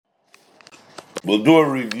We'll do a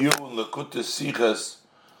review in Lekutei Sichos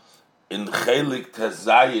in Chelek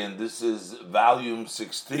Tezayin. This is volume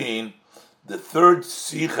 16, the third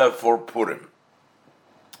Sicha for Purim.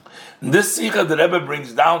 In this Sicha, the Rebbe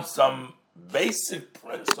brings down some basic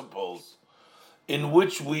principles in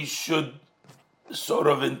which we should sort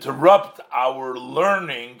of interrupt our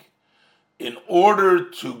learning in order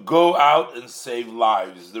to go out and save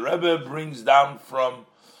lives. The Rebbe brings down from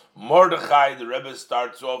Mordechai. The Rebbe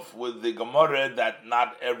starts off with the Gemara that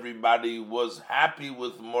not everybody was happy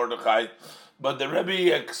with Mordechai, but the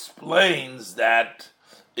Rebbe explains that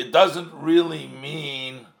it doesn't really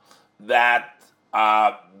mean that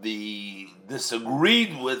they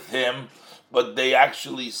disagreed with him, but they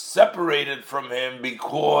actually separated from him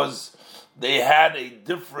because they had a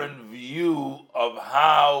different view of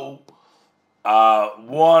how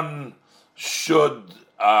one should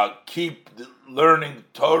keep learning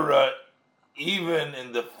Torah even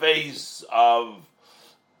in the face of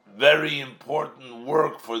very important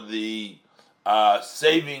work for the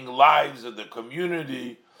saving lives of the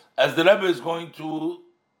community, as the Rebbe is going to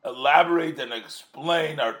elaborate and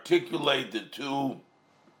explain, articulate the two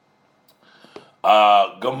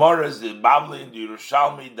Gemaras, the Bavli and the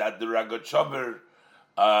Yerushalmi, that the Ragachover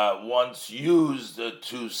once used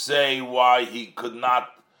to say why he could not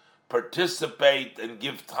participate and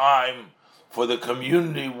give time for the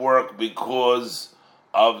community work because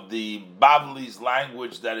of the Bavli's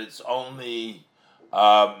language, that it's only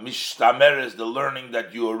mishtameres, the learning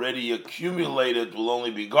that you already accumulated will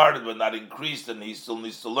only be guarded but not increased, and he still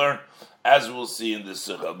needs to learn, as we'll see in the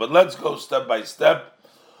Sikha. But let's go step by step.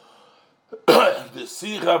 The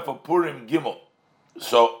Sikha for Purim Gimel.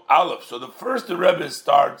 So Aleph. So the first, the Rebbe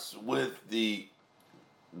starts with the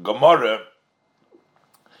Gemara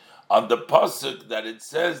on the pasuk that it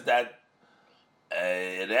says that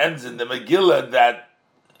it ends in the Megillah that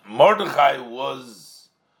Mordechai was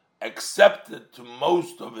accepted to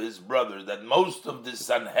most of his brothers, that most of the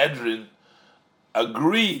Sanhedrin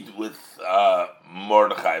agreed with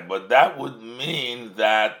Mordechai, but that would mean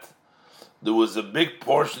that there was a big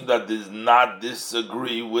portion that did not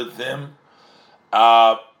disagree with him.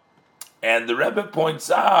 And the Rebbe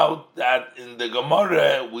points out that in the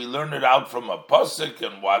Gemara we learn it out from a pasuk,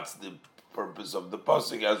 and what's the purpose of the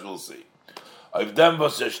pasuk, as we'll see. Auf dem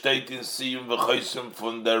was steht in Siyum v'chosim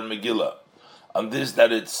von der Megillah, on this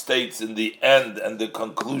that it states in the end and the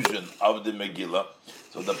conclusion of the Megillah.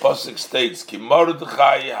 So the pasuk states, Ki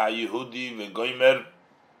Mordechai ha-Yehudi v'goymer,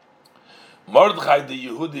 Mordechai the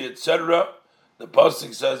Yehudi, etc. The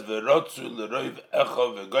pasuk says, V'rotzu l'roiv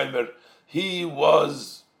echo v'goymer, he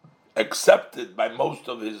was accepted by most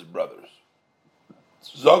of his brothers.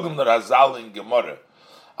 Zogim Razal in Gemara,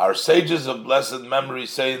 our sages of blessed memory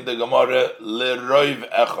say in the Gemara, Leroiv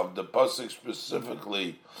Echav. The pasuk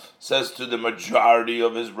specifically says to the majority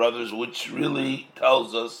of his brothers, which really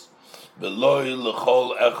tells us Veloi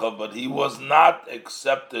Lechol Echav, but he was not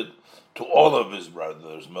accepted to all of his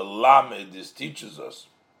brothers. Melamed, this teaches us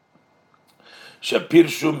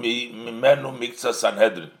Shapirshu Mimenu Mikza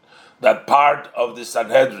Sanhedrin, that part of the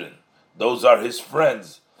Sanhedrin, those are his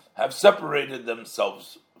friends, have separated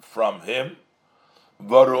themselves from him.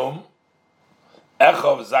 Varum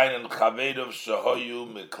Echov Zainen Chavedav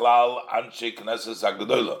Shahoyu Miklal Anshe Knesses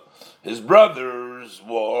Hagdola. His brothers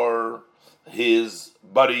were his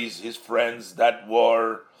buddies, his friends that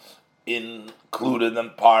were included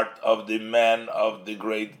and part of the men of the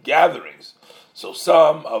great gatherings. So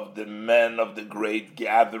some of the men of the great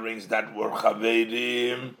gatherings that were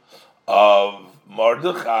Chavedim of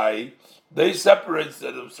Mordechai, they separated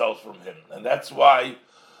themselves from him, and that's why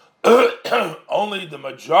only the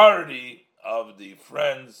majority of the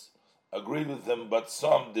friends agreed with him, but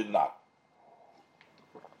some did not.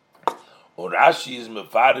 Rashi is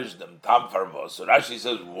mefarish them tam farvos. So Rashi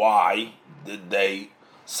says, why did they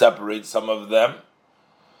separate some of them?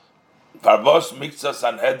 Farvos mikza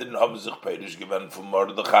Sanhedrin haben sich perish given from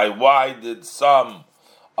Mordechai. Why did some,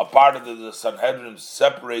 a part of the Sanhedrin,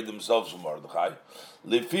 separate themselves from Mordechai?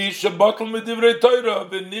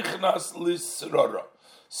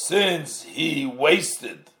 Since he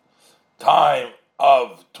wasted time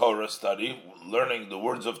of Torah study, learning the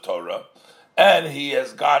words of Torah, and he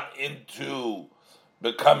has got into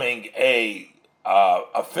becoming a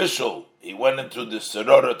official. He went into the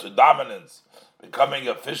Serora to dominance, becoming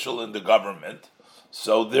official in the government.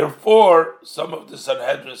 So therefore, some of the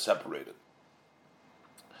Sanhedrin separated.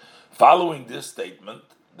 Following this statement,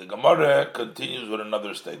 the Gemara continues with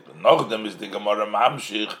another statement. Nochdem is the Gemara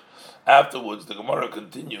Mamshich. Afterwards, the Gemara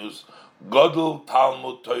continues, Godel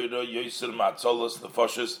Talmud Torah Yosir Matzolos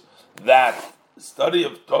Nefoshes, that study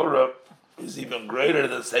of Torah is even greater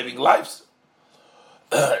than saving lives.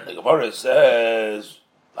 The Gemara says,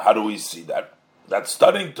 how do we see that? That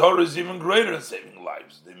studying Torah is even greater than saving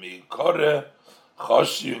lives. The Mikore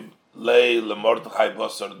Choshiv Lei LeMordechai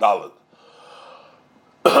Basar Dalet.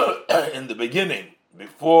 In the beginning,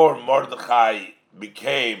 before Mordechai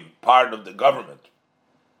became part of the government,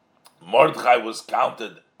 Mordechai was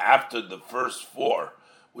counted after the first four,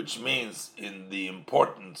 which means in the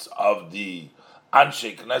importance of the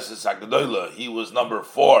Anshe Knesset Hagdolah, he was number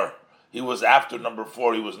 4. He was after number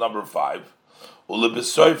 4. He was number 5.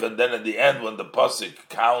 Ulebesoif, and then at the end, when the pasuk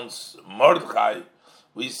counts Mordechai,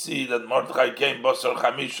 we see that Mordechai came Basar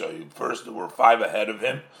Chamisha. First, there were 5 ahead of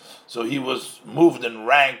him, so he was moved in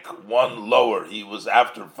rank 1 lower. He was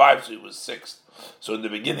after 5, so he was 6th. So in the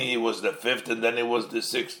beginning, he was the 5th, and then he was the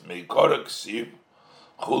 6th. Meikora Ksiv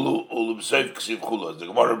Chulu Ulebesoif Ksiv Chulu. As the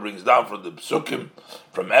Gemara brings down from the Psukim,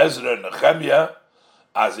 from Ezra and Nehemiah,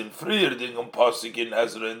 as in früher Dingen Pasuk in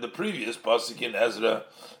Ezra, in the previous Pasuk in Ezra,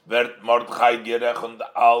 wird Mordechai gerechnet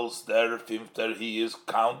als der 5. He is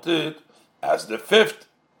counted as the 5th.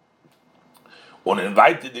 Und in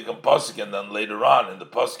weiter Dingen Pasuk, and then later on in the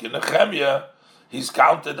Pasuk in Nehemiah, he's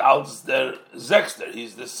counted as der 6.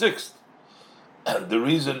 He's the 6th. And the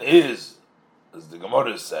reason is, as the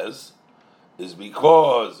Gemara says, is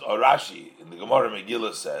because, or Rashi in the Gemara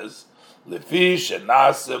Megillah says, Lefish and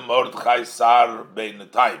Nase Mordechai Sar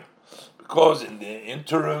Beinatayim, because in the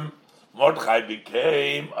interim Mordechai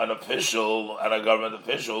became an official and a government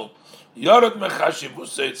official. Yorod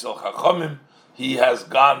Mechashivusei Tzal Chachamim, he has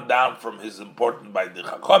gone down from his importance by the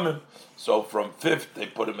Chachamim. So from 5th they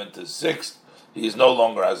put him into 6th. He is no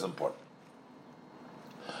longer as important.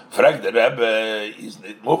 Frag the Rebbe is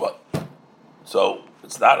not move on. So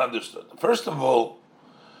it's not understood. First of all,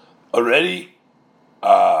 already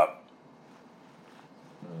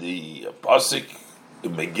the pasuk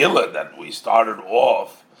in Megillah that we started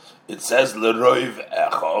off, it says Leroiv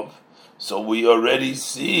Echov. So we already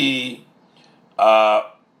see that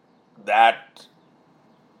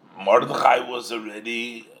Mordechai was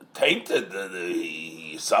already tainted.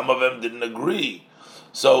 Some of them didn't agree.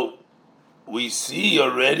 So we see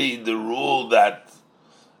already the rule that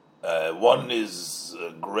one is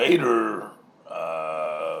greater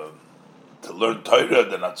to learn Torah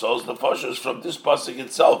than Atzol's Nefashos from this pasuk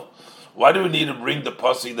itself. Why do we need to bring the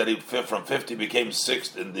pasuk that he from 50 became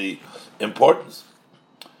 6th in the importance?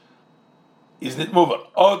 Isn't it moving?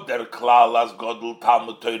 Oh, der klal as godel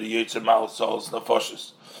Talmud Torah yetzer mal Atzol's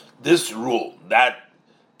Nefashos. This rule that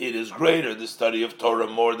it is greater, the study of Torah,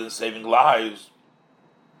 more than saving lives.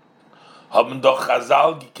 Haben doch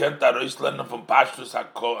Chazal gekent arois lernen von Pashtus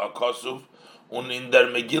HaKosuf und in der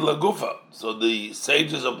Megillah Gufa. So the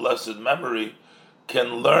sages of blessed memory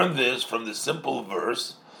can learn this from the simple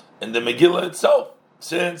verse in the Megillah itself,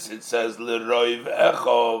 since it says Leroiv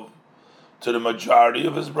Echov to the majority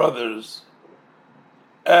of his brothers,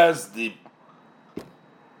 as the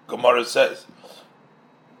Gemara says.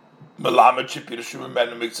 This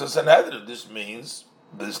means,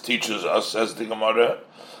 this teaches us, says the Gemara,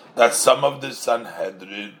 that some of the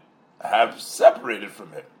Sanhedrin have separated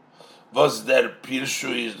from him. Was their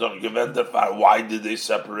Pirshu is not given their far? Why did they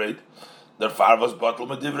separate? Their far was Batal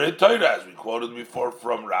Medivrei Torah, as we quoted before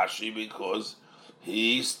from Rashi, because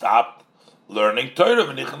he stopped learning Torah.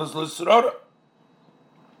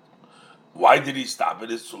 Why did he stop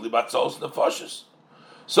it? It's Sulibatzos Nefashos.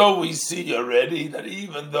 So we see already that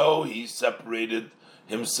even though he separated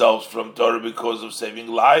himself from Torah because of saving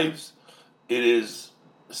lives, it is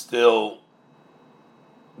still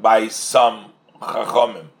by some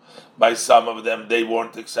Chachamim, by some of them, they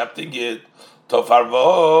weren't accepting it.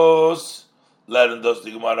 Tofarvos, learn does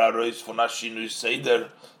the Gemara rois von Ashinu Seder.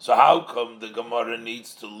 So how come the Gemara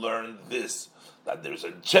needs to learn this? That there's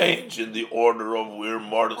a change in the order of where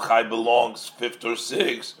Mordechai belongs, 5th or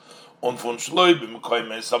 6th. Und von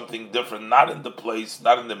Shloibim is something different, not in the place,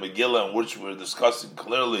 not in the Megillah, in which we're discussing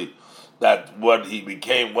clearly that what he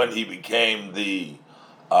became when he became the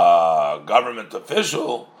government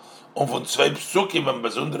official. Und von 2 Psukim and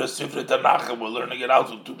besondere Sifrei Tanach, we're learning it out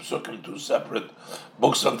from 2 Psukim, 2 separate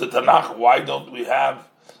books of the Tanakh. Why don't we have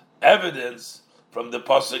evidence from the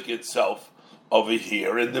pasuk itself over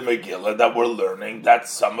here in the Megillah that we're learning that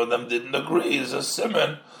some of them didn't agree? Is a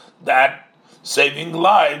simon that saving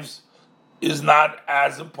lives is not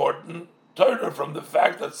as important Torah from the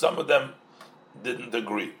fact that some of them didn't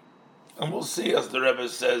agree. And we'll see, as the Rebbe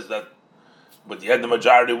says, that but yet the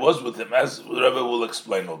majority was with him, as the Rebbe will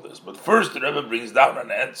explain all this. But first, the Rebbe brings down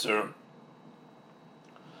an answer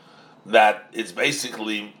that it's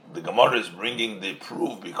basically, the Gemara is bringing the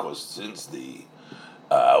proof, because since the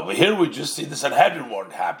Over here, we just see the Sanhedrin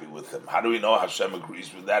weren't happy with him. How do we know Hashem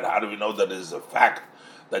agrees with that? How do we know that it is a fact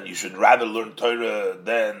that you should rather learn Torah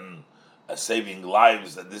than saving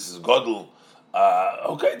lives, that this is Godel?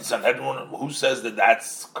 Okay, the Sanhedrin, who says that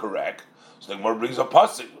that's correct? So the Gemara brings a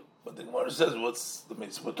pasuk, but the Gemara says,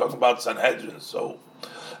 we're talking about Sanhedrin. So,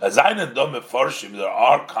 as I and Dome Farshim, there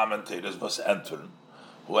are commentators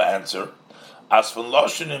who answer, as from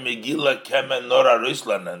Loshen and Megillah kemen nora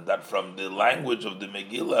rislanen, that from the language of the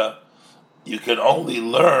Megillah, you can only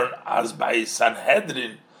learn as by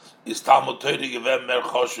Sanhedrin is Talmud Torah given mer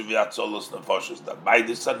choshev yatzolos nefoshes. That by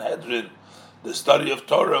the Sanhedrin, the study of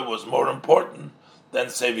Torah was more important than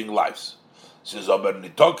saving lives. Since aber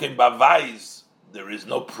nitokim bavais, there is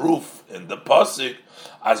no proof in the pasuk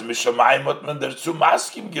as mishamayim otman der zu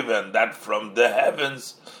maskim given, that from the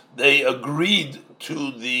heavens they agreed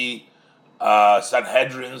to the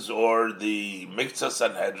Sanhedrins or the Miktzah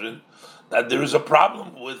Sanhedrin, that there is a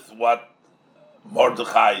problem with what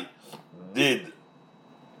Mordechai did,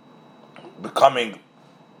 becoming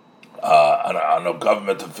a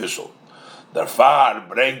government official. Therefore,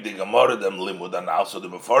 bring the Gemara them limud, and also the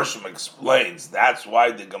Meforshim explains that's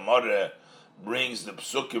why the Gemara brings the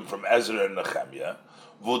psukim from Ezra and Nehemiah.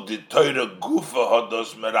 Would the Torah gufa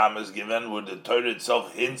hados meram is given, where the Torah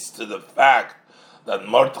itself hints to the fact that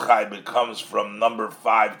Mordechai becomes from number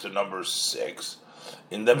 5 to number 6.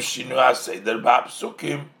 In them shinu haseder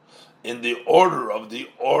ba'psukim, in the order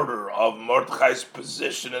of Mordechai's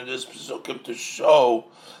position in this psukim, to show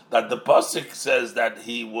that the pasuk says that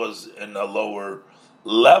he was in a lower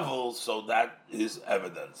level, so that is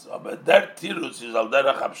evidence. But der tirus is al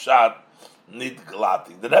derech hapshat nit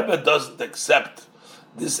glati. The Rebbe doesn't accept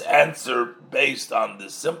this answer based on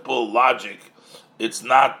the simple logic. It's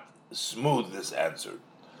not smooth, this answer.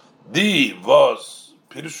 Die was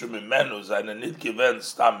pirshu mimenu seine nit given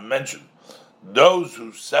stam mentioned. Those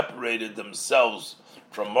who separated themselves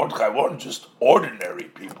from Mordechai weren't just ordinary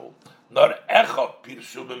people. Not Echov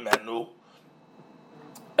pirshu mimenu.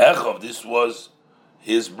 Echov, this was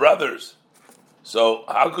his brothers. So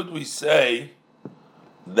how could we say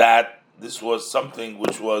that this was something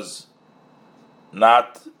which was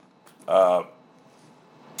not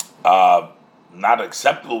not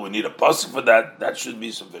acceptable? We need a pasuk for that. That should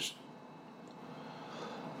be sufficient.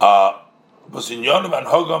 Bosinyonim and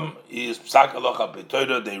Hogam is psak halacha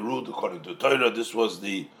b'Torah. They ruled according to Torah. This was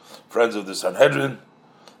the friends of the Sanhedrin.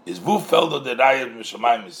 Is vufeldo the rayat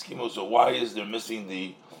mishamayim iskimu? So why is there missing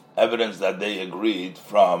the evidence that they agreed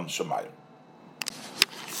from Shemayim?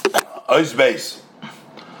 Ois beis.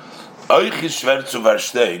 Oich is schwer zu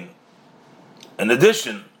verstehen. In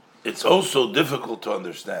addition, it's also difficult to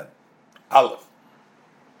understand. Aleph.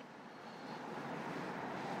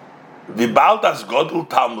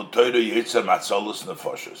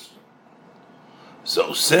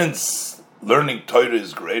 So since learning Torah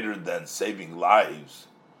is greater than saving lives,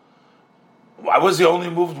 why was he only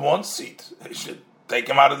moved one seat? They should take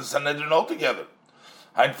him out of the Sanhedrin altogether.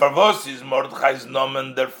 So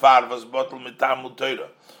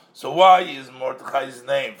why is Mordechai's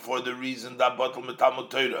name for the reason that Batel Mitalmud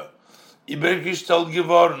Torah? It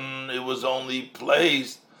was only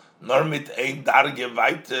placed nor mit ein Darge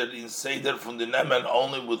weiter in Seder von den Namen,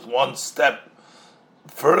 only with one step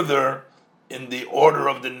further in the order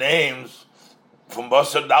of the names, from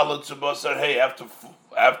Basar Dalet to Basar Hey.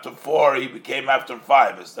 After 4, he became after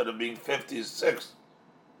 5 instead of being 56.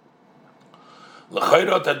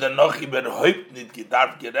 L'chayrot hat noch überhaupt nicht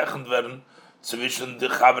gedarf gerechnet werden zwischen the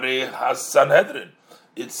Chavrei HaSanhedrin.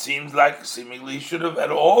 It seems like seemingly should have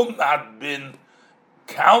at all not been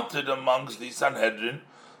counted amongst the Sanhedrin.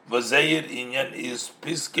 V'zeir inyan is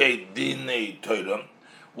piskei dinei Torah.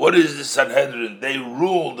 What is the Sanhedrin? They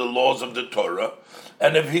rule the laws of the Torah,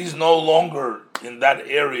 and if he's no longer in that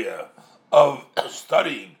area of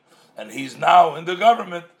studying, and he's now in the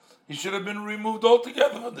government, he should have been removed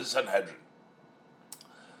altogether from the Sanhedrin.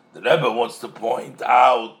 The Rebbe wants to point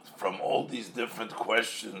out from all these different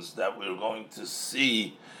questions that we're going to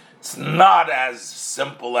see, it's not as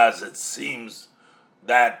simple as it seems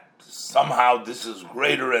that somehow this is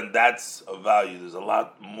greater and that's a value. There's a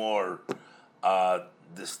lot more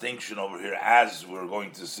distinction over here, as we're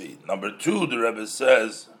going to see. Number 2, the Rebbe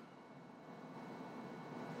says,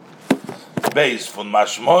 based von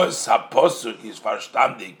Mashmoes HaPosuk is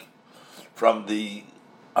verstandig, from the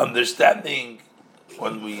understanding.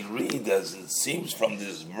 When we read, as it seems from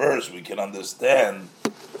this verse, we can understand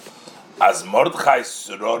as Mordechai's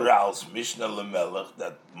Sorora als Mishnah Lemelech,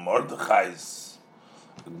 that Mordechai's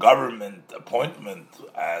government appointment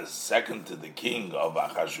as second to the king of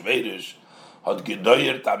Achashverosh had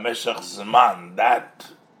gedoyert ameshach zman,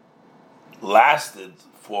 that lasted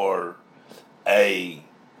for a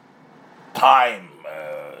time,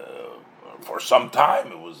 for some time,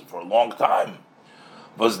 it was for a long time,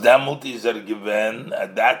 was demut izer given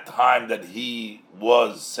at that time that he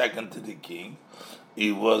was second to the king.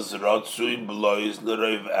 He was Ratsui Blois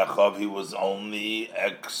L'Reiv Echav. He was only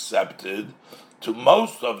accepted to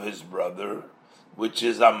most of his brother, which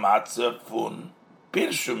is a matzah fun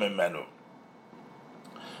pirshu mimenu,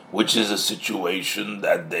 which is a situation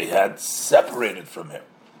that they had separated from him.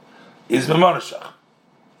 Is memonashach.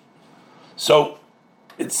 So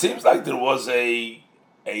it seems like there was a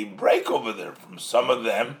break over there. From some of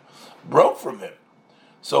them broke from him.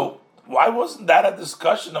 So why wasn't that a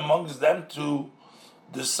discussion amongst them to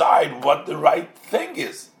decide what the right thing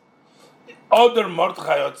is? Other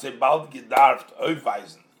Mordechai otze bald gedarft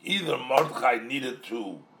aufweisen. Either Mordechai needed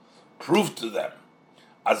to prove to them,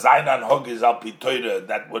 Azainan Hog is al pi Torah,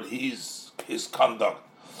 that what his conduct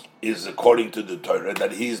is according to the Torah,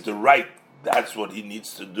 that he's the right, that's what he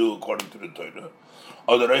needs to do according to the Torah.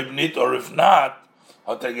 Or if not,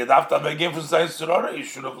 he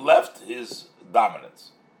should have left his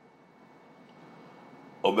dominance.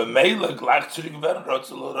 And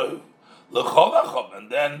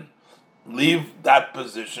then leave that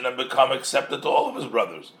position and become accepted to all of his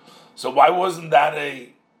brothers. So why wasn't that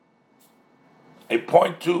a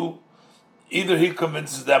point to either he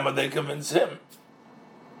convinces them or they convince him?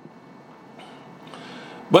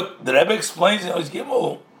 But the Rebbe explains in his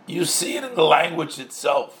Gimel, you see it in the language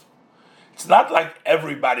itself. It's not like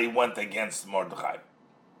everybody went against Mordechai.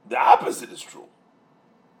 The opposite is true.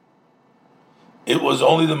 It was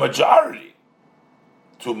only the majority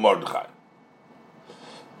to Mordechai.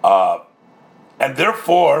 And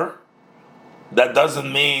therefore, that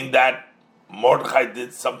doesn't mean that Mordechai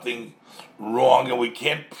did something wrong, and we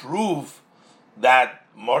can't prove that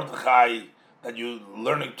Mordechai, that you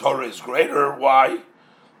learning Torah is greater. Why?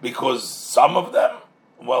 Because some of them,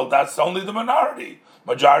 well, that's only the minority.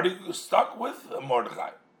 Majority stuck with Mordechai.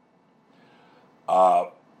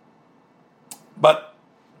 But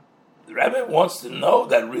the Rebbe wants to know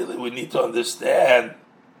that really we need to understand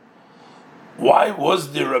why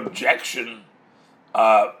was there objection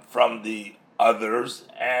from the others,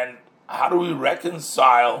 and how do we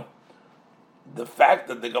reconcile the fact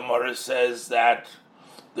that the Gemara says that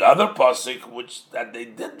the other pasuk, which that they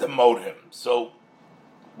did demote him. So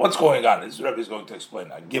what's going on? This Rebbe is going to explain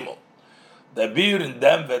that. Gimel.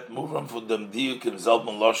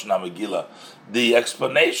 The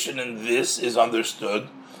explanation in this is understood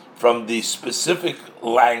from the specific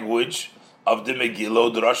language of the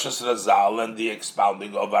Megillah, the Roshas Razal, and the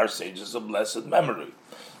expounding of our sages of blessed memory.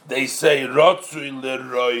 They say,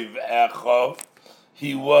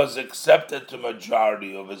 he was accepted to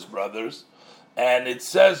majority of his brothers, and it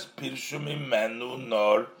says, that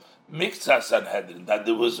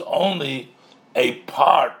there was only a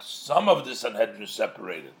part, some of the Sanhedrin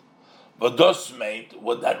separated. But thus meant,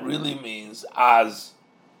 what that really means as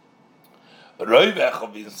Roiv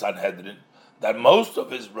Echav in Sanhedrin, that most of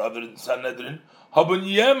his brothers in Sanhedrin,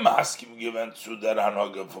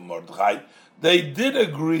 they did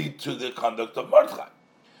agree to the conduct of Mordechai.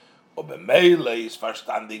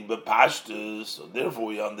 So therefore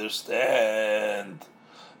we understand.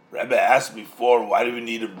 Rebbe asked before, why do we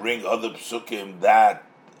need to bring other psukim that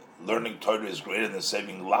learning Torah is greater than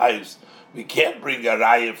saving lives? We can't bring a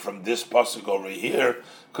raya from this pasuk over here,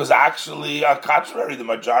 because actually, on contrary, the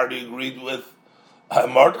majority agreed with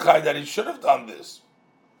Mordechai that he should have done this.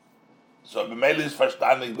 So b'meili is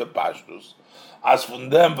verstandig bepashtus. As from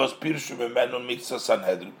them was pirshu b'menu miksa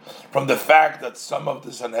Sanhedrin, from the fact that some of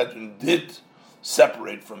the Sanhedrin did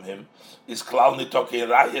separate from him, is klal nitokei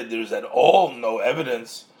raya. There is at all no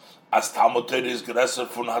evidence as Talmud Torah is greater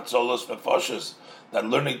fun hatzolos mefoshes, that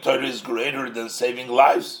learning Torah is greater than saving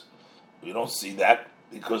lives. We don't see that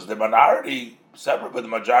because the minority separate, but the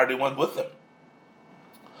majority went with them.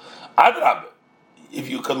 Adrab, if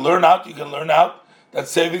you can learn out, you can learn out that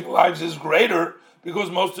saving lives is greater because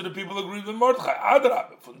most of the people agree with Mordechai.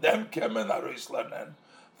 Adrab, from them kemen arois lanen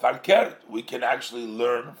farkert. We can actually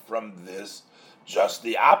learn from this just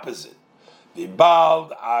the opposite. The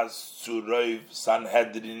bald as Suroiv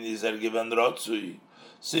Sanhedrin is given Rotsui,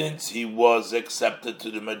 since he was accepted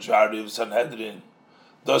to the majority of Sanhedrin.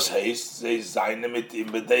 Thus haste they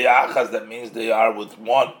that means they are with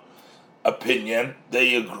one opinion,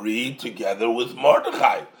 they agree together with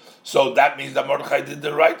Mordechai. So that means that Mordechai did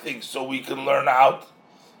the right thing. So we can learn out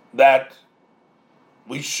that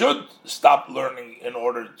we should stop learning in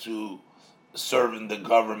order to serve in the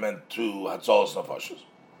government to Hatzolos Nefashos.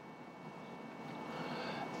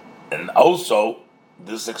 And also,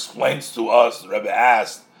 this explains to us, the Rebbe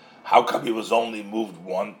asked, How come he was only moved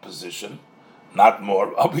one position, not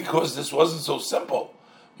more? Oh, because this wasn't so simple.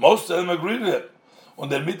 Most of them agreed with him. Und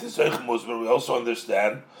der Mitte solchen muss we also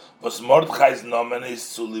understand, was Mordechai's Nomen is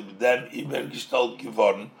zu libdem übergestellt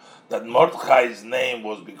geworden, that Mordechai's name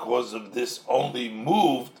was because of this only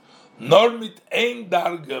moved, nor mit ein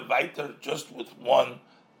Darge weiter, just with one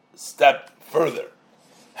step further.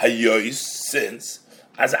 Hayois, since,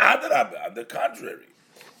 as Adrabe, on the contrary,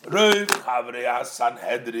 Reuv Chavrei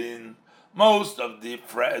Sanhedrin, most of the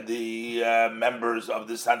members of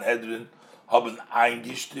the Sanhedrin haben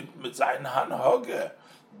eingestimmt mit seinen Hanhoge.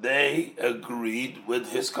 They agreed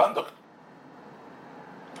with his conduct.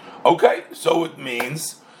 Okay, so it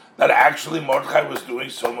means that actually Mordechai was doing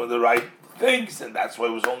some of the right things, and that's why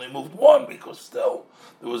it was only moved one, because still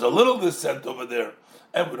there was a little dissent over there,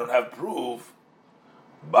 and we don't have proof.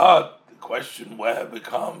 But the question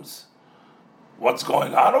becomes, what's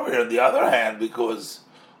going on over here on the other hand? Because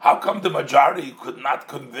how come the majority could not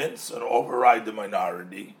convince or override the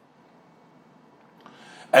minority?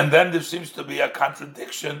 And then there seems to be a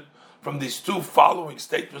contradiction from these two following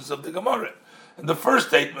statements of the Gemara. In the first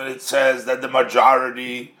statement, it says that the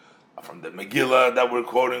majority from the Megillah that we're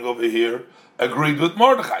quoting over here agreed with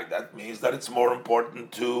Mordechai. That means that it's more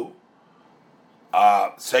important to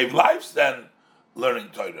save lives than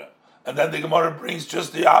learning Torah. And then the Gemara brings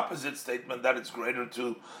just the opposite statement, that it's greater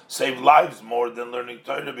to save lives more than learning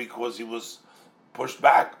Torah because he was pushed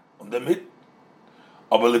back on the mid.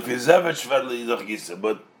 But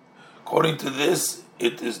according to this,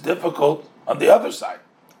 it is difficult on the other side.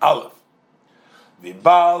 Aleph.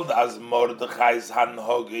 Vibald as Mordechai's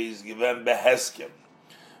Hanhoge is given beheskem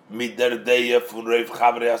mit der Dehe von Reuv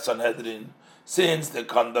Chavrei Sanhedrin, since the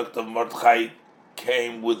conduct of Mordechai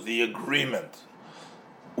came with the agreement,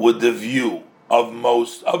 with the view of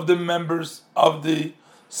most of the members of the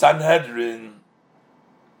Sanhedrin,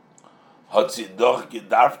 hat sie doch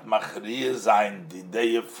gedarft machrie sein die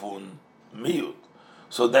Dehe von Miut.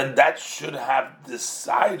 So then that should have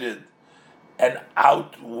decided and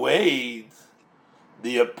outweighed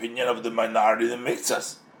the opinion of the minority that makes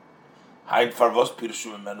us. How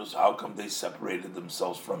come they separated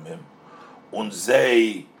themselves from him? Und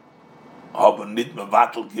sie haben nicht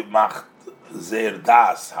mevatel gemacht sehr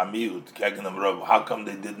das hamiut gegen dem Rav. How come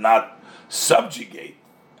they did not subjugate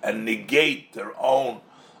and negate their own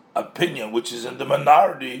opinion, which is in the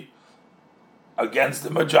minority, against the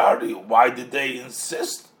majority? Why did they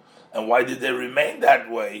insist, and why did they remain that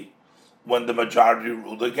way when the majority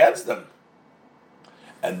ruled against them?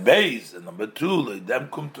 And base, and number two, them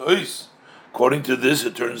come to us. According to this,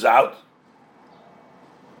 it turns out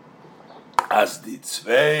as the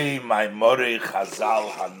tzvei maimorei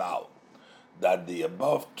chazal hanal, that the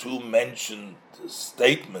above two mentioned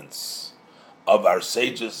statements of our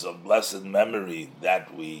sages of blessed memory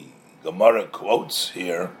that we Gemara quotes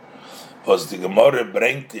here, was the Gemara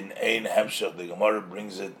bringt in ein hemshach, the Gemara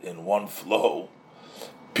brings it in one flow,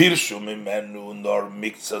 pirshu mimenu nor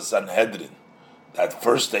mikza Sanhedrin. That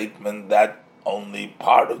first statement, that only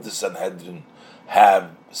part of the Sanhedrin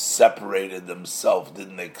have separated themselves,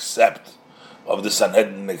 didn't accept, of the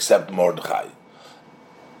Sanhedrin except Mordechai,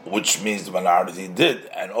 which means the minority did,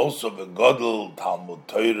 and also the Godel, Talmud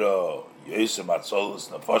Torah, Yosem Atzolos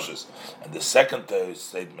Nefoshes, and the second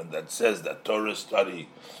statement that says that Torah study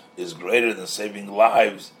is greater than saving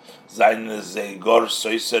lives, they're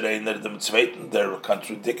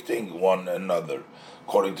contradicting one another.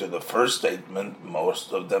 According to the first statement,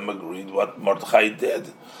 most of them agreed what Mordechai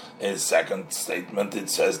did. In the second statement, it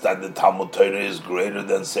says that the Talmud Torah is greater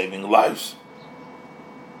than saving lives.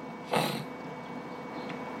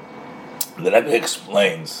 The Rebbe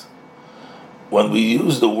explains, when we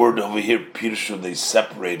use the word over here, pirshu, they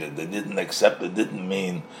separated, they didn't accept, it didn't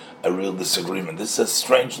mean a real disagreement. This is a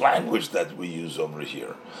strange language that we use over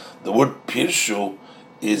here. The word pirshu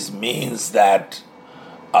means that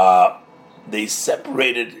they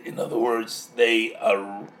separated. In other words, they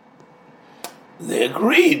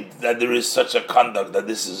agreed that there is such a conduct, that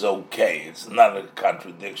this is okay. It's not a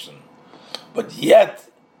contradiction. But yet,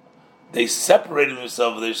 they separated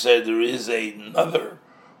themselves. They said there is another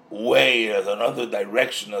way, another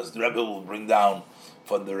direction, as the Rebbe will bring down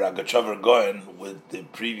from the Ragachover Goyen with the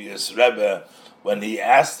previous Rebbe, when he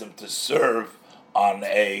asked him to serve on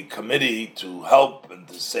a committee to help and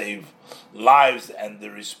to save lives, and the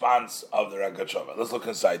response of the Ragachover. Let's look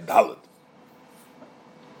inside Dalit.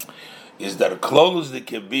 Is that close the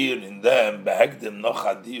kebir in them behekdim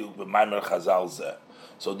nochadiuk b'maimer chazal zeh.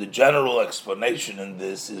 So the general explanation in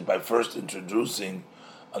this is by first introducing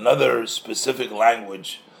another specific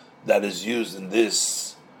language that is used in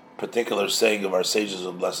this particular saying of our sages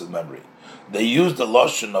of blessed memory. They used the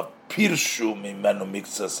lotion of Pirshu Mimenu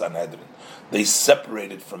Miksa Sanhedrin. They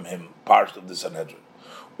separated from him part of the Sanhedrin.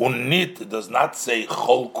 Unit does not say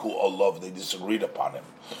Cholku Olov, they disagreed upon him.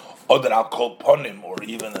 Oder Al Kol Ponim, or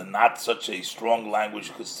even in not such a strong language,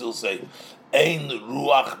 you could still say Ein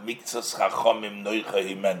Ruach Miktsas Chachomim Noicha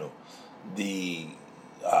Himenu. The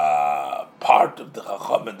part of the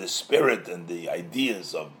Chacham and the spirit and the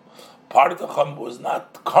ideas of part of the Chacham was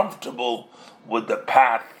not comfortable with the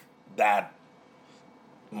path that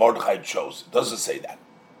Mordechai chose. It doesn't say that.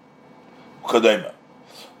 Kadema.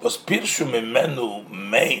 Was Pirshu Mimenu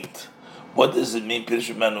meant? What does it mean,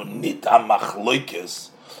 Pirshu Mimenu? Nit amachloikes.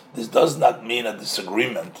 This does not mean a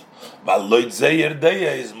disagreement. But Loid Zeyer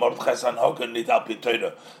Deya is Mordechai's Anhoka Nit al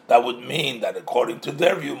Torah. That would mean that according to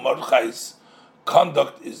their view, Mordechai's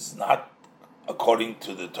conduct is not according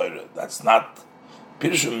to the Torah. That's not.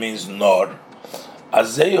 Pirshu means nor.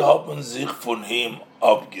 Azei haben sich von him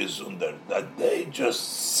abgesunder. That they just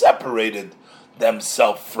separated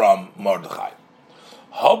themselves from Mordechai.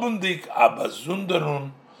 Haben dich aber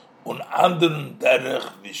Sunderun und anderen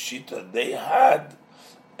derech vishita. They had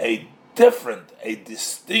a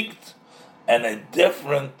distinct, and a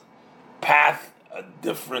different path, a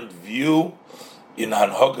different view in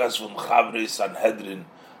Hanhogas from Chavri Sanhedrin,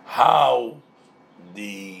 how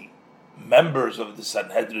the members of the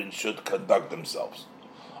Sanhedrin should conduct themselves.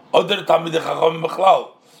 Other Talmidei Chacham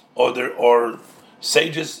Bechlal, or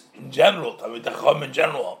sages in general, Talmidei Chacham in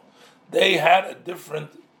general, they had a different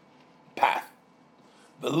path.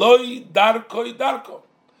 Veloi darkoi darko,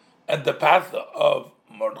 and the path of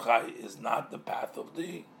Mordechai is not the path of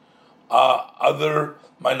the other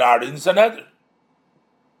minority in Sanhedrin.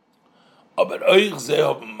 But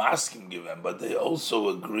they also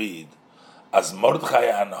agreed, as Mordechai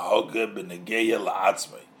and Hoge b'negeya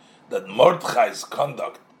la'atzmei, that Mordechai's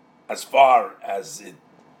conduct, as far as it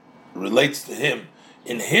relates to him,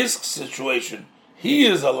 in his situation, he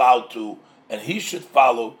is allowed to, and he should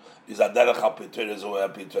follow, is aderech al Torah, is way al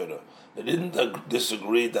Torah. They didn't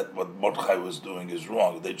disagree that what Mordechai was doing is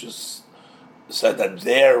wrong. They just said that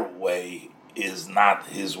their way is not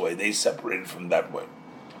his way. They separated from that way.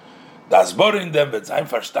 Das Borin dem wird sein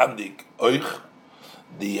verstandig euch.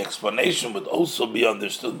 The explanation would also be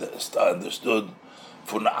understood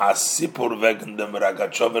von Asipur wegen dem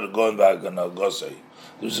Ragachover going wegen Gosei.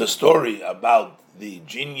 There's a story about the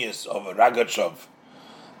genius of Ragachev,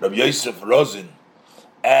 Rabbi Yosef Rosin,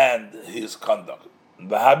 and his conduct. In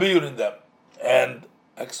them, and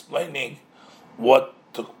explaining what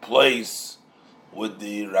took place with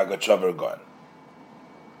the Ragachover going.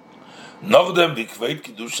 Nachdem wie kweit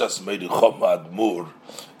Kedushas Merichom Admur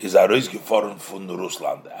is Arois gefahren von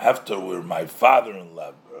Russland. After where my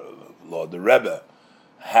father-in-law, the Rebbe,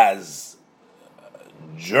 has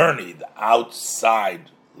journeyed outside,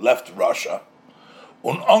 left Russia,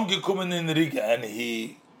 und angekommen in Riga, and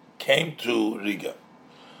he came to Riga.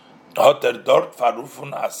 Hat dort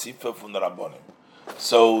verrufen Asife von Rabbonim.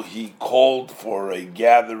 So he called for a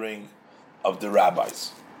gathering of the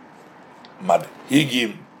rabbis,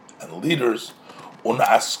 Madhigim, and leaders, und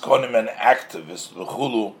Askonim and activists,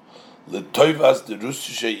 v'chulu, l'toivas the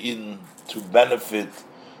Russische Iden, to benefit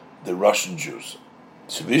the Russian Jews.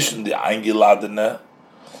 Zwischen the Eingeladene,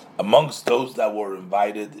 amongst those that were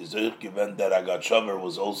invited, is given that Ragachover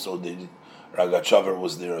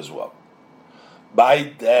was there as well. By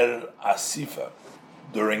der Asifa,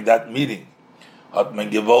 during that meeting, hat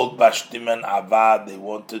man gewollt bestimmen avad, they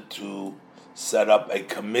wanted to set up a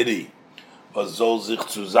committee, was soll sich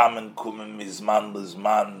zusammenkommen mizman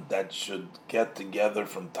lizman, that should get together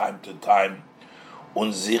from time to time,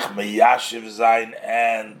 und sich meyashiv sein,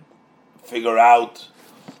 and figure out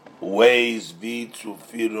ways wie zu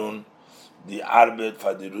führen die Arbeit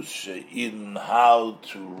für die Russische Iden, how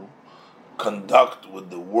to conduct with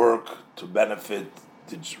the work to benefit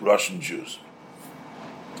the Russian Jews.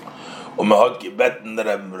 Und man hat gebeten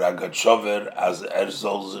Reb Ragachover, als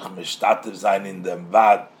soll sich mishtatev sein in dem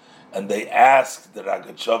Vad, and they asked the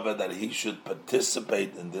Ragachover that he should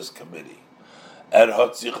participate in this committee.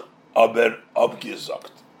 Hat sich aber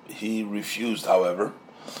abgesagt. He refused, however,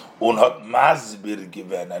 und hat Masbir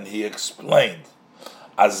given, and he explained,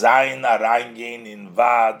 Azayin Arangein in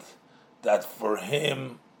Vad, that for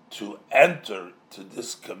him to enter to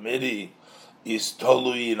this committee is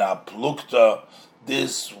tolui in a plukta.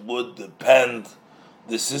 This would depend.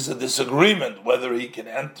 This is a disagreement whether he can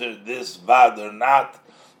enter this vad or not.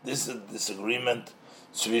 This is a disagreement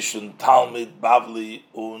zwischen Talmud Bavli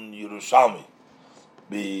und Yerushalmi,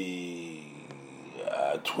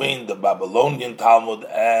 between the Babylonian Talmud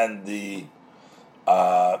and the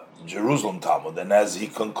Jerusalem Talmud. And as he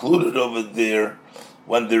concluded over there,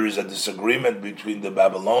 when there is a disagreement between the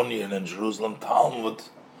Babylonian and Jerusalem Talmud,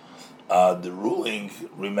 the ruling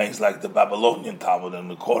remains like the Babylonian Talmud,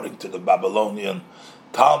 and according to the Babylonian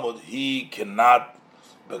Talmud, he cannot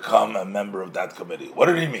become a member of that committee. What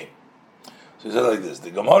did he mean? So he said like this: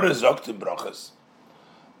 the Gemara is Zokti Brachas.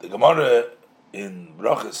 The Gemara in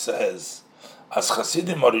Brachas says, "As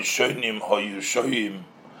Chasidim Arishonim Hoyu Shoyim,"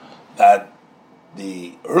 that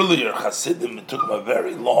the earlier Chasidim, it took them a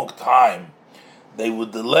very long time. They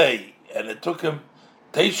would delay, and it took him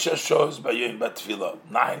 9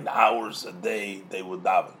 hours a day they would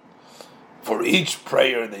daven. For each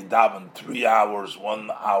prayer they daven 3 hours,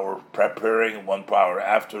 1 hour preparing, 1 hour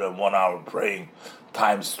after, and 1 hour praying,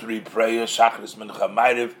 times 3 prayers, Shachris Mincha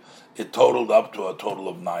Ma'ariv. It totaled up to a total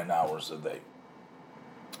of 9 hours a day.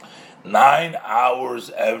 9 hours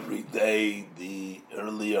every day the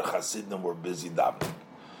earlier Hasidim were busy davening.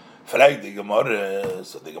 So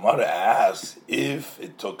the Gemara asks, if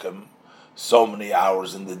it took him so many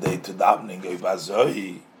hours in the day to davening,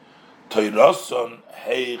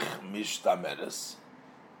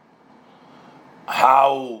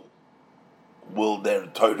 how will their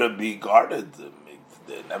Torah be guarded?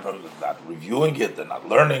 They're never not reviewing it, they're not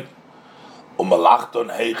learning. And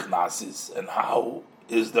how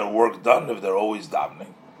is their work done if they're always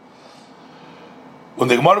davening? When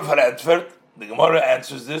the Gemara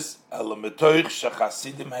answers this,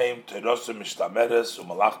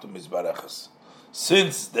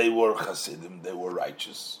 since they were Hasidim, they were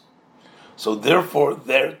righteous. So therefore,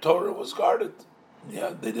 their Torah was guarded.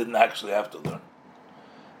 Yeah, they didn't actually have to learn.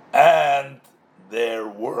 And their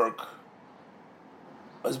work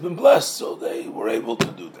has been blessed, so they were able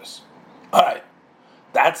to do this. All right,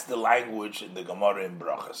 that's the language in the Gemara in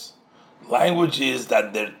Brachas. Language is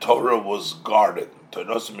that their Torah was guarded.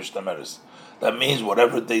 That means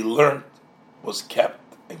whatever they learned was kept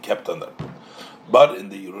and kept on them. But in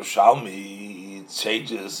the Yerushalmi, it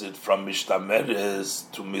changes it from Mishtameres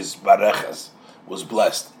to Mizbareches, was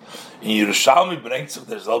blessed. In Yerushalmi, brings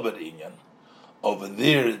there's Albert Inyan. Over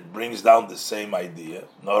there, it brings down the same idea.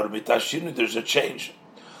 Nor mitashinu, there's a change.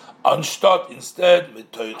 Instead,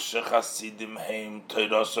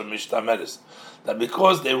 that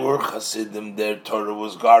because they were Hasidim, their Torah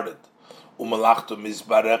was guarded. Umalachto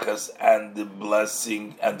Mizbareches, and the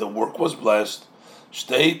blessing and the work was blessed.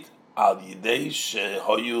 State al yidei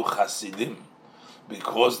shehoyu Hasidim,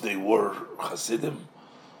 because they were Hasidim.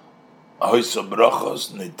 Hoyso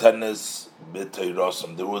brachos nitenes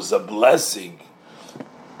b'teirosam. There was a blessing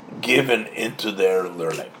given into their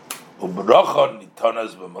learning. Ubracha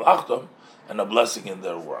nitanes b'malachtom, and a blessing in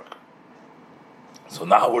their work. So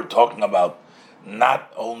now we're talking about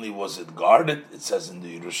not only was it guarded, it says in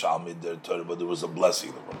the Yerushalmi, their Torah, but there was a blessing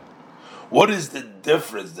in the work. What is the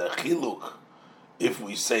difference, the chiluk, if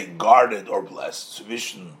we say guarded or blessed?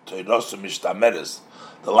 Sufficient Torah mishtameres,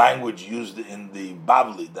 the language used in the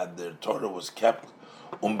Babli, that their Torah was kept,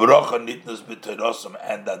 umbrocha nitnas b'teirosam,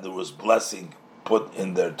 and that there was blessing put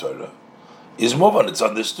in their Torah, is move on, it's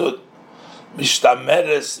understood.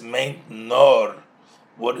 Mishtameres meant nor.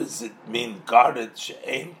 What does it mean, guarded?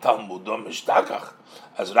 She'ein talmudom mishtakach.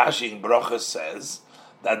 As Rashi in Brocha says,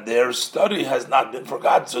 that their study has not been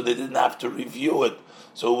forgotten, so they didn't have to review it,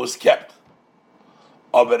 so it was kept.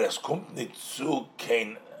 Aber es kommt nicht zu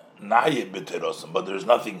kein naye b'teirosam, but there's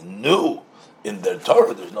nothing new in their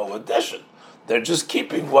Torah, there's no addition. They're just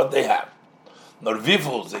keeping what they have. Nor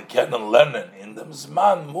vivul, they kennen lernen in dem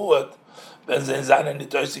Zman muat.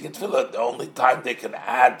 The only time they can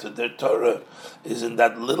add to their Torah is in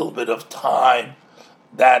that little bit of time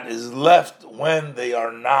that is left when they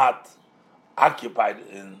are not occupied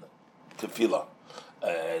in tefillah.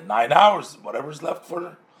 9 hours, whatever is left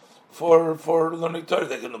for learning Torah,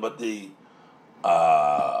 they can. But the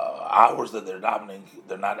hours that they're davening,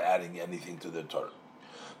 they're not adding anything to their Torah.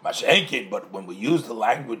 But when we use the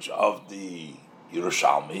language of the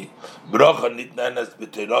Yerushalmi, bracha nitnenes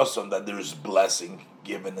b'teirosam, that there is blessing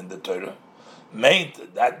given in the Torah.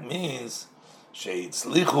 That means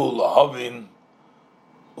sheitzlichu lahavin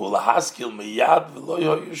ulahaskil miyad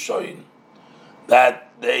v'lo yushoyin,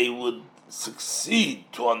 that they would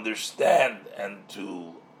succeed to understand and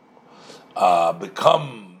to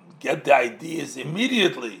get the ideas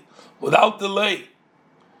immediately without delay.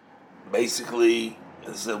 Basically,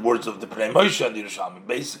 it's the words of the Pnei Moshe and the Yerushalmi.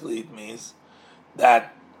 Basically, it means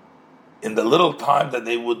that in the little time that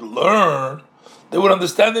they would learn, they would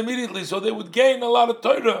understand immediately, so they would gain a lot of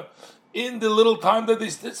Torah in the little time that they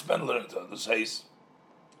did spend learning Torah. The says,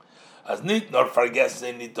 as nit nor forget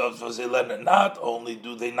they need to learn. Not only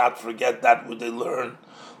do they not forget that what they learn,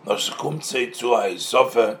 nor sukum say to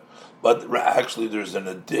sofa, but actually there's an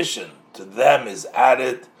addition to them is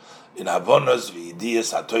added in Havonas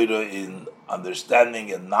v'Yidiyas HaTorah, in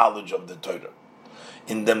understanding and knowledge of the Torah.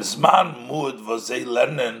 In dem Zman Muad Vosei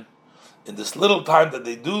Lernen, in this little time that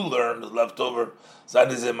they do learn, the leftover, they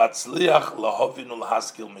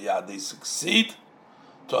succeed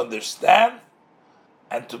to understand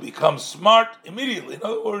and to become smart immediately. In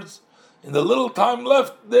other words, in the little time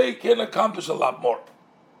left, they can accomplish a lot more.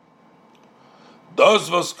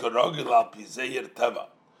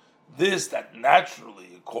 This that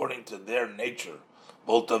naturally, according to their nature,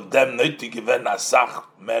 both of them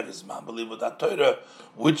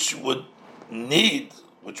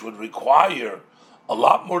which would require a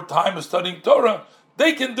lot more time of studying Torah,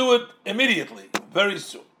 they can do it immediately, very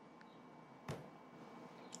soon.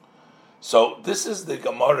 So this is the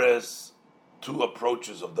Gemara's two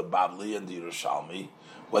approaches of the Bavli and the Yerushalmi,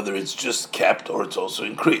 whether it's just kept or it's also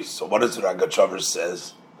increased. So what does the Ragachover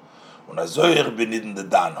says? This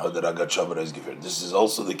is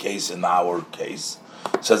also the case in our case,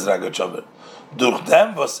 says Ragachover.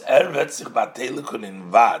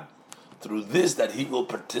 Through this, that he will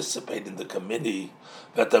participate in the committee,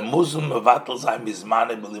 then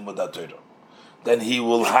he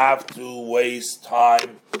will have to waste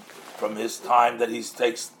time from his time that he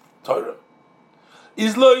takes Torah.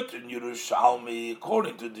 Is loit in Yerushalmi,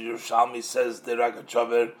 according to the Yerushalmi, says the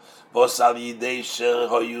Ragachover, vosal yidei sher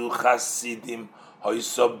hoyu chasidim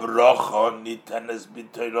hoyso brocha nitenes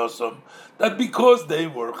b'toirosom, that because they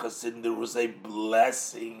were chasidim, there was a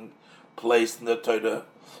blessing placed in the Torah.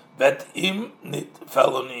 That im nit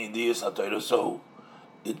felony in the Torah, so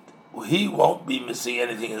he won't be missing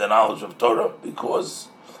anything in the knowledge of Torah because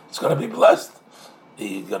it's going to be blessed.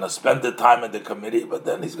 He's going to spend the time in the committee, but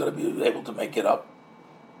then he's going to be able to make it up.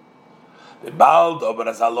 But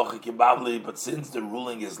since the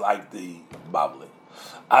ruling is like the Bavli,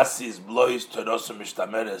 Asis blois Torah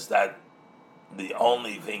mishtameres, that the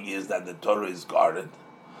only thing is that the Torah is guarded.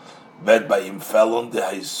 Bet by him felon the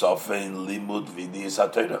haisofein limud v'diyas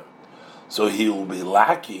HaTorah, so he will be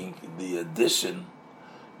lacking the addition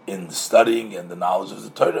in studying and the knowledge of the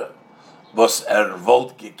Torah. Was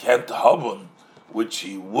volt gekent haben, which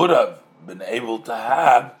he would have been able to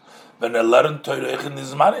have when learned Torah in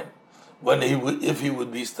his manim, when if he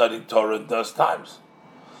would be studying Torah in those times.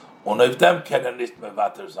 One of them can nicht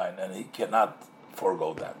mevater sein, and he cannot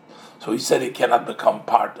forego that. So he said he cannot become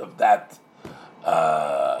part of that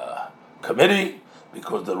committee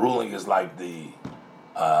because the ruling is like the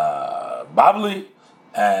Bavli,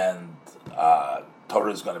 and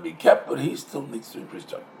Torah is going to be kept, but he still needs to increase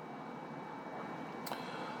Torah.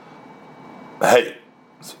 Hey,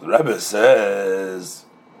 so the Rebbe says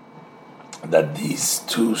that these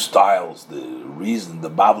two styles, the reason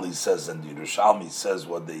the Bavli says and the Yerushalmi says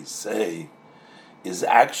what they say, is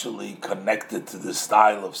actually connected to the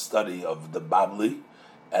style of study of the Bavli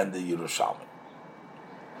and the Yerushalmi.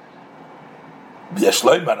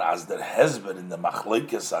 As there has been in the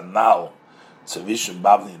Machlekes Anal, Tzavishim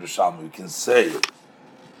Bavli and Yerushalmi, we can say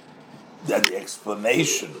that the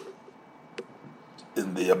explanation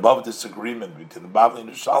in the above disagreement between the Bavli and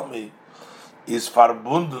Yerushalmi is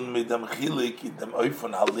verbunden mit dem Chilik in dem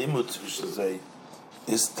Oifon Halimut zwischen sie,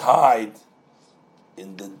 is tied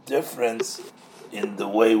in the difference in the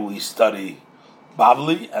way we study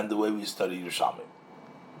Bavli and the way we study Yerushalmi.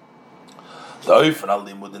 The Oifon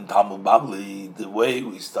Halimut in Talmud Bavli, the way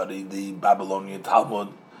we study the Babylonian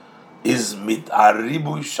Talmud, is mit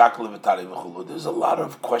aribu shakle v'tari v'chulu. There's a lot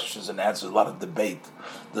of questions and answers, a lot of debate.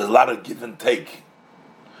 There's a lot of give and take.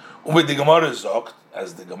 With the Gemara zogt,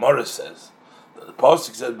 as the Gemara says, the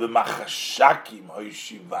Pasuk says, "B'machashakim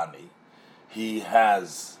hoyshivani," he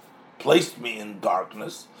has placed me in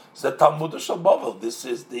darkness. Said Talmud Shel Bavel. This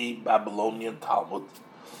is the Babylonian Talmud.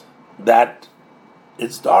 That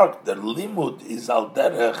it's dark. The limud is al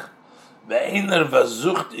derech ve'einer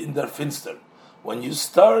v'zucht in der finster. When you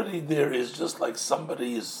study, there is just like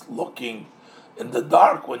somebody is looking in the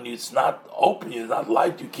dark. When it's not open, it's not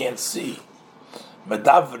light, you can't see. It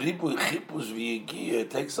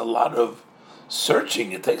takes a lot of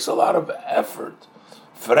searching. It takes a lot of effort.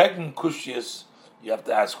 Fragen kushias, you have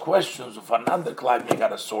to ask questions. Of another climb, you got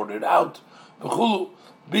to sort it out.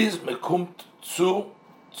 Bis mekumt zu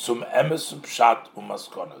zum emes pshat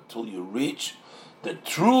umaskona, till you reach the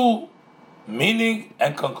true meaning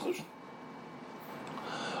and conclusion.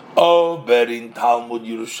 Oh, but in Talmud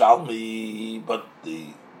Yerushalmi, but the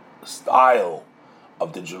style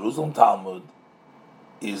of the Jerusalem Talmud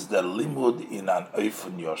is the limud in an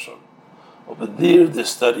oifun yoshon. Over there, the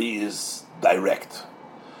study is direct.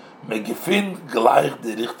 Megefin gleich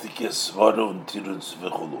de richtige svara und tirutz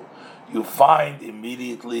v'chulu. you find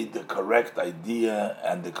immediately the correct idea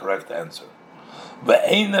and the correct answer.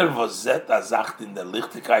 Ve'einer vozet azacht in der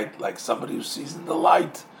Lichtigkeit, like somebody who sees in the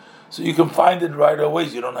light. So you can find it right away.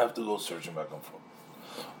 You don't have to go searching back and forth.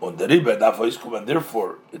 And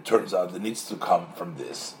therefore, it turns out it needs to come from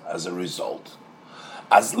this as a result.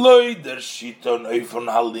 As loy der shiton eifon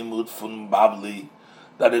halimut fun babli,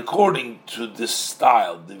 that according to this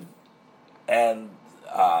style and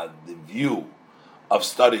the view of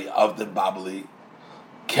study of the Babli,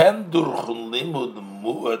 ken durchun limud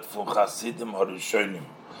mu'et fun chasidim harishonim.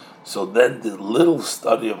 So then the little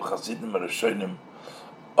study of chasidim harishonim,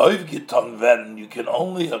 oiv giton werden, you can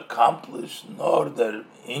only accomplish nor der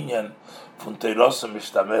inyan fun teirosam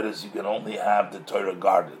mishtameres, you can only have the Torah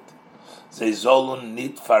guarded. They sollen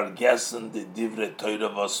nit vergessen the divrei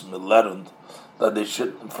Torah was melerund, that they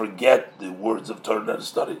shouldn't forget the words of Torah that is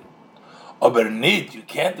studied. Aber nit, you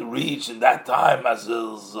can't reach in that time as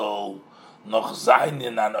so noch sein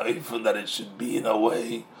in an Eufen, that it should be in a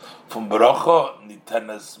way from Bracha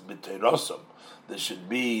nitenes b'teirosam. There should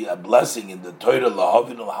be a blessing in the Torah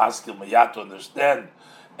lahavin ulhaskel mayat, to understand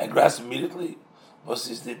and grasp immediately. Was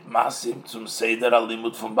is it masim zum seder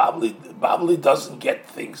alimut from Babli? Babli doesn't get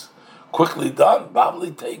things quickly done.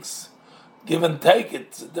 Babli takes give and take.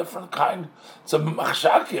 It's a different kind. It's a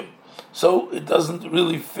machshakim. So it doesn't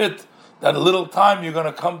really fit that a little time you're going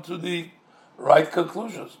to come to the right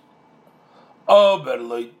conclusions. On the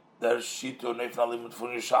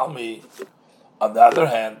other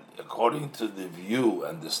hand, according to the view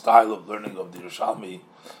and the style of learning of the Yerushalmi,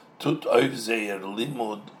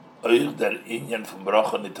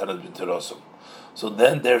 so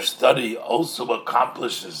then their study also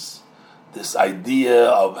accomplishes this idea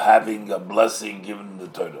of having a blessing given in the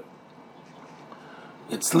Torah.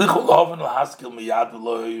 It's lichul oven l'haskil miyad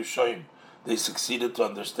v'lo yushoyim. They succeeded to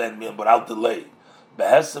understand me without delay.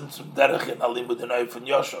 Behesem tzum derech in alimud in oifen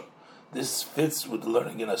yosham. This fits with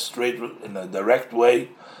learning in a direct way.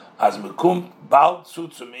 As mekum bal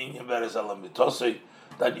tzutzum inyan veres alam mitosei,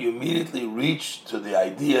 that you immediately reach to the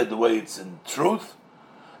idea the way it's in truth,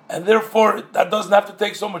 and therefore that doesn't have to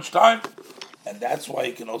take so much time. And that's why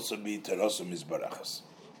it can also be terosum mizbarachas.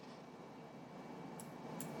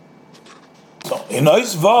 So in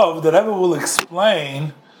Ois Vav, the Rebbe will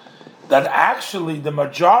explain that actually the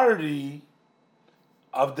majority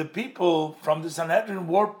of the people from the Sanhedrin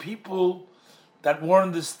were people that were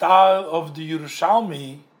in the style of the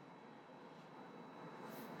Yerushalmi,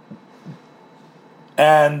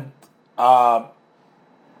 and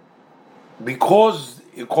because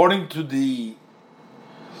according to the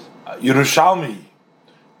Yerushalmi,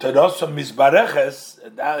 Terosam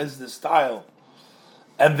Mizbareches, that is the style,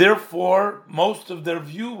 and therefore most of their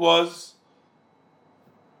view was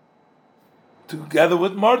together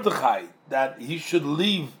with Mordechai that he should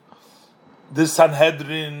leave the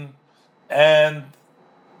Sanhedrin and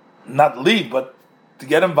not leave, but to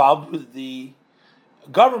get involved with the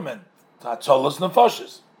government, Tatzolos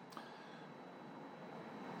Nefoshes.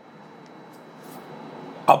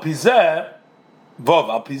 Alpizeh,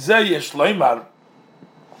 Vov, Alpizeh Yesh Loimar.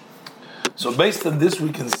 So based on this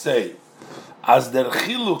we can say, as der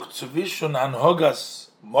Chiluk Tzvishun Anhogas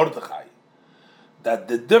Mordechai, that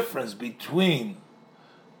the difference between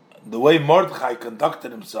the way Mordechai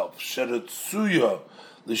conducted himself, Sheretsuya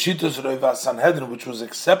L'Shitas Reva Sanhedrin, which was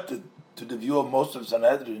accepted to the view of most of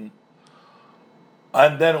Sanhedrin,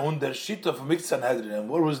 and then under Shita of mixed Sanhedrin, and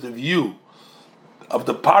what was the view of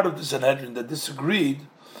the part of the Sanhedrin that disagreed,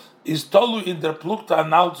 is Tolu in der Plukta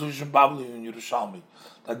Anal Zwischen Bavli and Yerushalmi,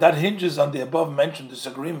 that hinges on the above mentioned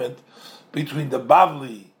disagreement between the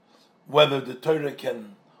Bavli, whether the Torah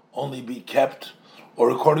can only be kept,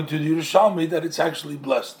 or according to the Yerushalmi, that it's actually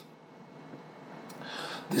blessed.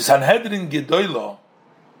 The Sanhedrin Gedoylo,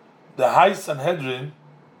 the high Sanhedrin,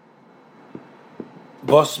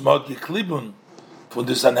 Bos Motiklibun, for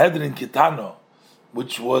the Sanhedrin Kitano,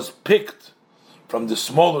 which was picked from the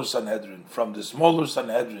smaller Sanhedrin. From the smaller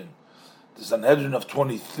Sanhedrin, the Sanhedrin of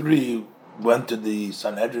 23 went to the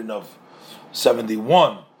Sanhedrin of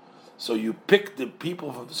 71. So you pick the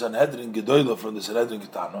people from the Sanhedrin Gedoylo from the Sanhedrin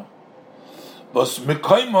Kitano. Bos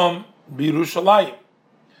Mekoimom B'Yerushalayim.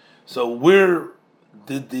 So where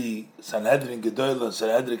did the Sanhedrin Gedoylo and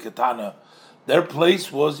Sanhedrin Kitana, their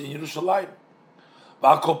place was in Yerushalayim.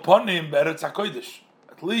 V'akoponim Be'eretz HaKodesh.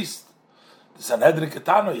 At least the Sanhedrin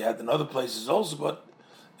Kitana you had in other places also, but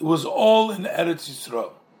it was all in Eretz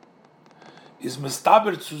Yisrael. Is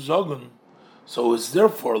Mestaber Tzuzogun, so it's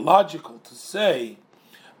therefore logical to say,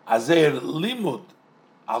 Azer Limud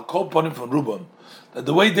Al Koponim from Rubon, that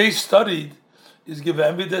the way they studied is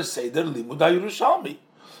given with the Seder Limud HaYerushalmi,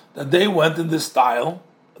 that they went in the style,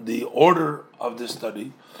 the order of the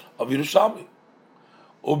study of Yerushalmi.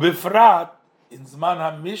 Ubefrat in Zman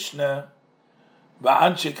HaMishnah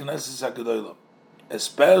ba'anshe Knesses HaGedolah,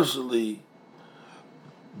 especially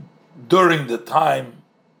during the time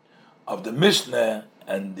of the Mishnah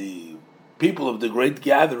and the people of the great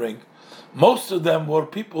gathering. Most of them were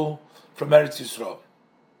people from Eretz Yisrael.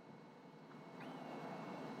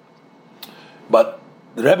 But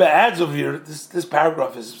the Rebbe adds over here, this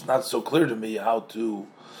paragraph is not so clear to me how to,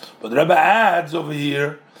 but the Rebbe adds over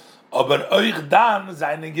here, aber euch dann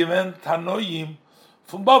seine gewähnt Tanoim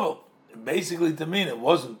from Babel. Basically to mean it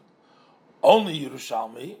wasn't only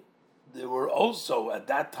Yerushalmi, there were also at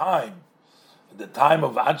that time, at the time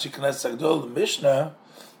of Anshe Knesset Agdol, the Mishnah,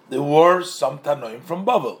 there were some Tanoim from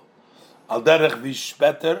Babel. Al derech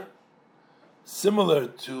v'shpeter, similar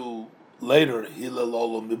to later Hillel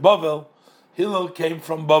Olam Babel. Hillel came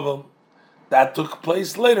from Babel. That took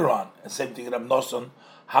place later on. And same thing in Rab Nosson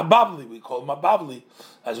Hababli, we call him Hababli,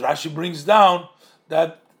 as Rashi brings down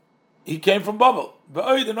that he came from Babel,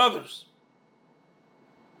 Be'oid and others.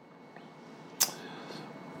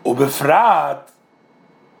 Ubefrat,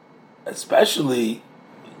 especially,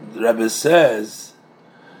 the Rebbe says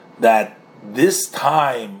that this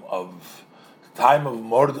time of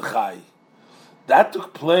Mordechai, that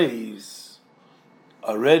took place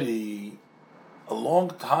already a long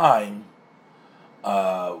time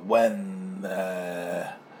when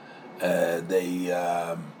they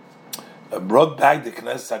brought back the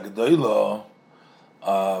Knesset HaGedolah,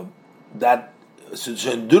 that so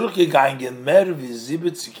schon durchgegangen mehr wie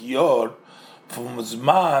 70 Jahre vom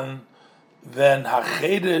Zman, wenn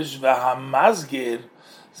HaChedesh והMasger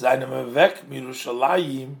seinem weg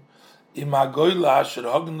Yerushalayim im HaGoyla asher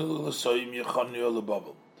hagnu l'soyim Yechonio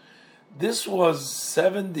l'Babel. This was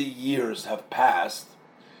 70 years have passed,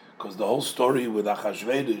 because the whole story with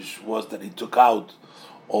Achashverosh was that he took out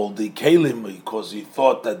all the Kalim because he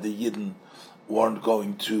thought that the Yidden weren't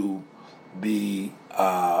going to be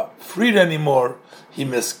freed anymore. He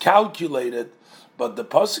miscalculated, but the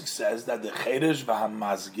pasuk says that the Cheresh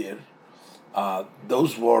v'Hamasgir,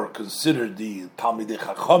 those were considered the Talmidei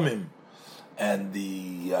Chachamim and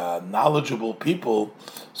the knowledgeable people,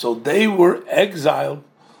 so they were exiled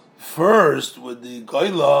first with the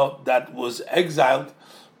Goyla that was exiled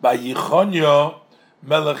by Yechonyo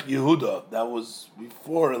Melech Yehuda. That was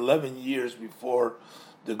before 11 years before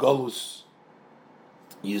the Golus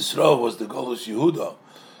Yisrael was the Golus Yehuda.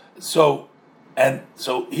 So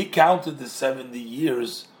he counted the 70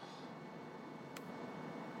 years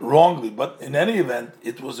wrongly, but in any event,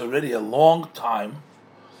 it was already a long time.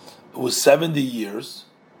 It was 70 years.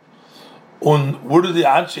 Und wurde die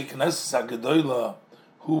Anshe Knesset HaGedolah,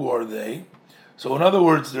 who are they? So in other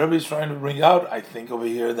words, the Rebbe is trying to bring out, I think, over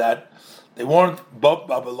here that they weren't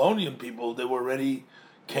Babylonian people, they were already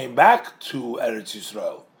came back to Eretz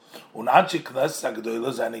Yisrael. Und Anshe Knesset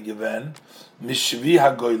HaGedolah seine gewähnt, Mishvi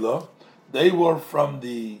HaGoylah, they were from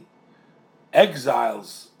the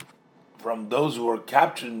exiles, from those who were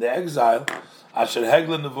captured in the exile, Asher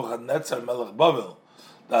Hegla Nebuchadnezzar Melech Babel.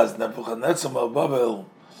 That's Nebuchadnezzar Melech Babel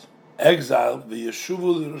exiled,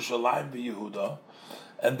 V'yeshuvu Yerushalayim v'Yehuda,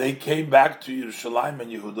 and they came back to Yerushalayim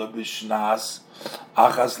and Yehuda b'shnas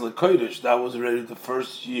achas lekodesh. That was already the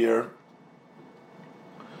first year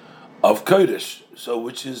of Kodesh, so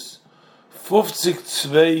which is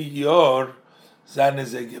 52 Jahr seine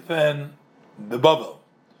sie gewesen b'Babel.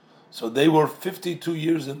 So they were 52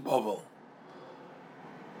 years in Babel.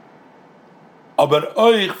 Aber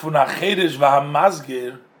euch von HaChedesh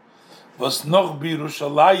v'HaMasger was noch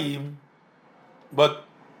b'Yerushalayim, but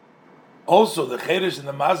also the Chedesh and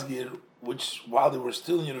the Masgir, which while they were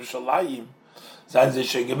still in Yerushalayim,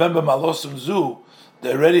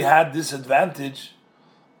 they already had this advantage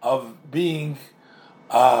of being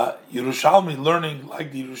Yerushalmi, learning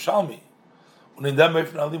like the Yerushalmi.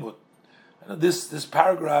 This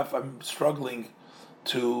paragraph, I'm struggling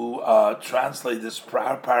to translate this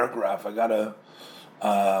paragraph. I gotta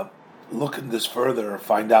look in this further,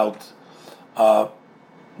 find out. The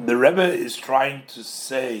Rebbe is trying to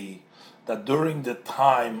say that during the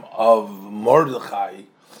time of Mordechai,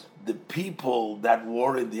 the people that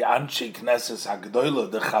were in the Anshe Knesset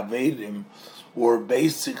HaGedolah, the Chaverim, were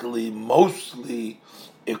basically mostly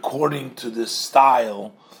according to the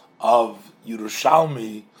style of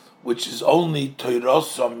Yerushalmi, which is only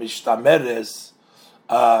Toirosa Mishtameres,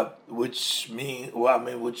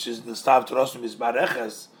 which is the style of Toirosa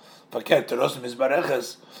Mizbareches, Faket Toirosa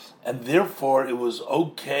Mizbareches, and therefore it was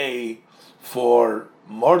okay for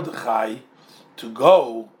Mordechai to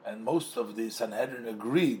go, and most of the Sanhedrin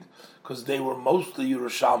agreed, because they were mostly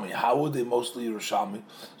Yerushalmi. How were they mostly Yerushalmi?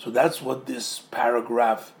 So that's what this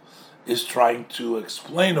paragraph is trying to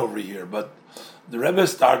explain over here. But the Rebbe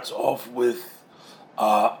starts off with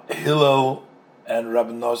Hillel and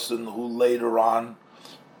Rabbi Nosson, who later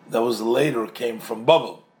came from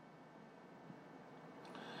Babel.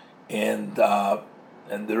 And the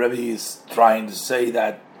Rebbe is trying to say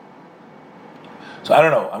that. So I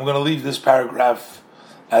don't know. I'm going to leave this paragraph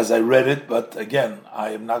as I read it, but again,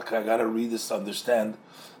 I got to read this to understand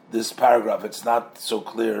this paragraph. It's not so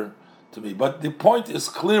clear to me. But the point is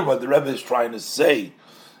clear what the Rebbe is trying to say.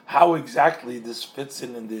 How exactly this fits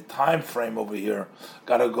in the time frame over here,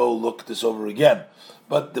 got to go look this over again.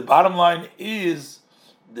 But the bottom line is,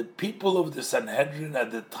 the people of the Sanhedrin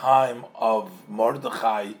at the time of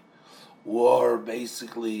Mordechai were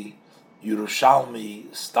basically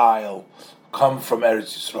Yerushalmi style, come from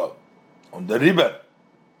Eretz Yisrael, on the Riber,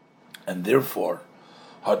 and therefore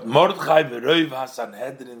had Mordechai v'roiv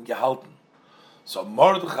ha-Sanhedrin gehalten. So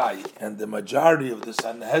Mordechai and the majority of the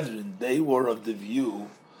Sanhedrin, they were of the view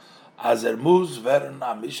as muz veren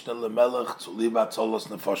ha-Mishnah lemelech zu libat solos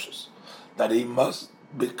nefoshes, that he must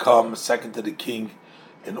become second to the king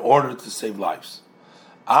in order to save lives.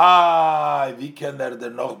 Wie kann der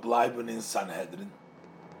noch bleiben in Sanhedrin?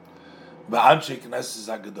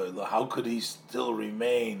 How could he still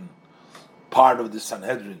remain part of the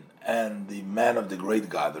Sanhedrin and the man of the great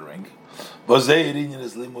gathering? Whose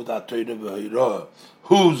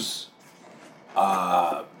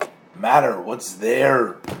matter, what's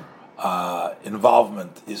their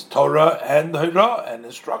involvement is Torah and Hira and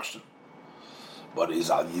instruction. But is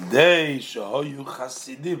al yidei shehoyu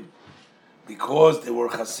chasidim, because they were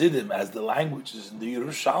chasidim, as the language is in the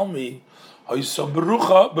Yerushalmi.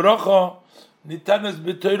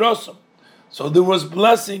 So there was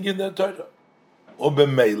blessing in the Torah.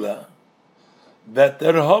 Obemela,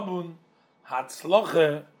 veter habun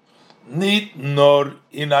hatzloche nit nor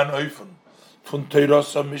in an oifen von Torah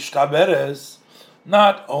mishtaberes.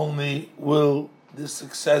 Not only will the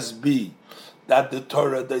success be that the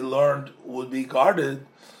Torah they learned would be guarded,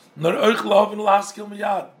 nor oichlav and laskil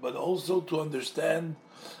miyad, but also to understand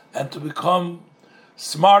and to become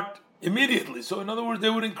smart immediately. So in other words,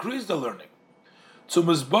 they would increase the learning. Zum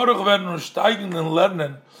Mizborach werden und steigen and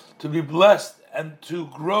lernen, to be blessed and to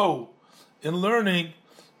grow in learning,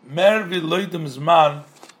 mehr wie Leuten Zman,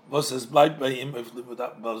 was es bleibt bei ihm,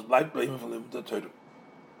 Torah.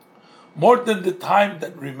 More than the time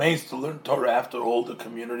that remains to learn Torah after all the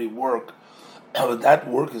community work, that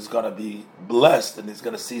work is going to be blessed and he's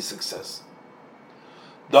going to see success.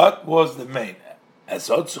 That was the main. Es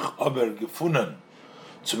hat sich aber gefunden,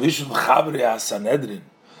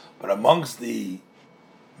 but amongst the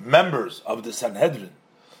members of the Sanhedrin,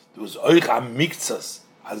 there was oich am mikzas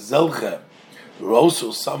azelche. There were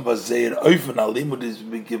also some vazeir oifen alimud is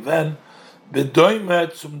given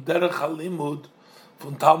bedoime zum derech alimud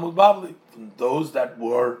from Talmud Bavli, from those that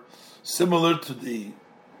were similar to the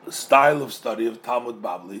style of study of Talmud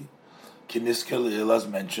Bavli, Kinis Kelil, as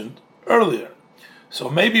mentioned earlier. So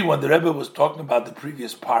maybe when the Rebbe was talking about the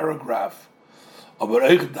previous paragraph, he's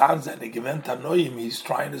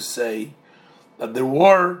trying to say that there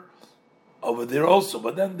were over there also,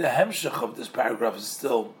 but then the hemshech of this paragraph is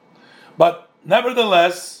still. But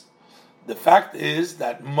nevertheless, the fact is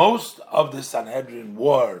that most of the Sanhedrin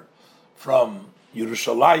were from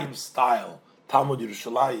Yerushalayim style, Talmud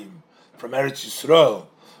Yerushalayim, from Eretz Yisrael,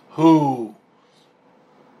 who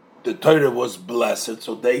the Torah was blessed,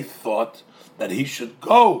 so they thought that he should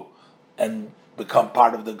go and become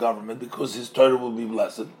part of the government because his Torah will be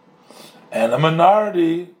blessed. And a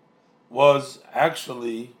minority was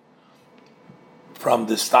actually from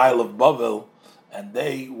the style of Bavel, and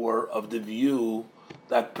they were of the view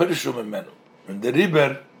that Pirshum Imenu. And the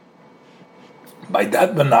Riber, by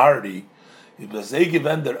that minority, it was they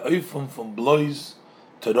given their Eufum from Blois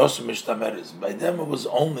to Rosh Mishtameres. By them it was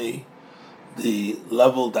only the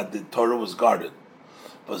level that the Torah was guarded.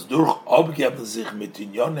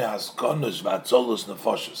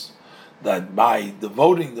 That by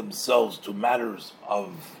devoting themselves to matters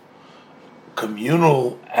of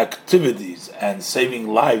communal activities and saving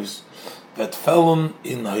lives, that felon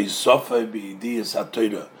in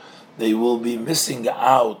they will be missing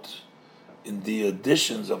out in the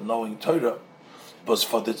additions of knowing Torah. That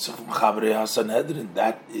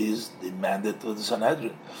is the mandate of the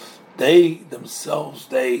Sanhedrin. They themselves,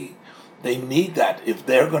 they need that. If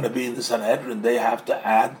they're going to be in the Sanhedrin, they have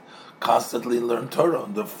to constantly learn Torah.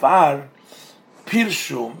 The far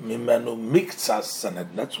pirshu mimenu miktsas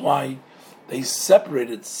Sanhedrin. That's why they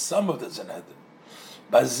separated some of the Sanhedrin.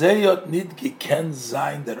 Bazeyot nit geken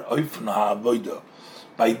sein der Eufen ha'avoda.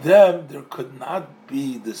 By them, there could not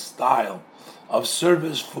be the style of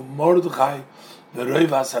service for Mordechai, the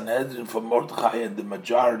Reva Sanhedrin, for Mordechai and the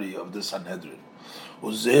majority of the Sanhedrin.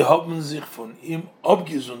 Und sie haben sich von ihm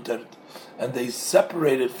abgesondert, and they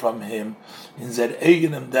separated from him in their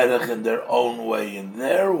eigenem derech, in their own way. In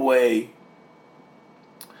their way,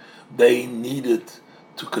 they needed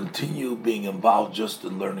to continue being involved just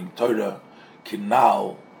in learning Torah,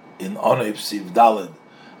 kinal in Oneb Siv Daled,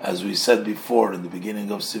 as we said before in the beginning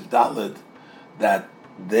of Siv Daled, that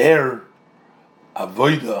their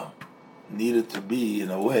avodah needed to be in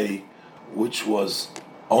a way which was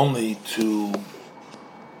only to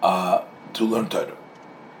learn Torah.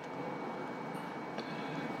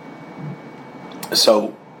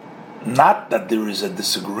 So, not that there is a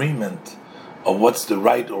disagreement of what's the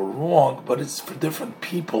right or wrong, but it's for different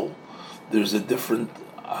people. There's a different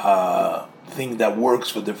thing that works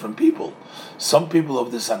for different people. Some people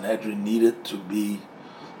of the Sanhedrin needed to be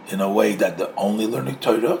in a way that they're only learning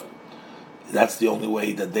Torah. That's the only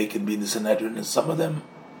way that they can be in the Sanhedrin. And some of them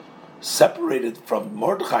separated from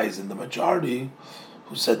Mordechai's in the majority,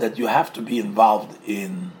 who said that you have to be involved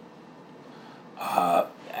in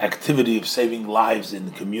activity of saving lives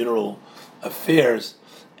in communal affairs,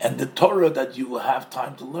 and the Torah that you will have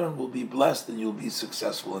time to learn will be blessed, and you'll be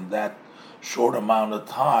successful in that short amount of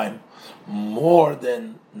time, more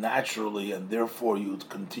than naturally, and therefore you would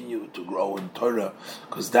continue to grow in Torah,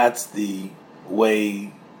 because that's the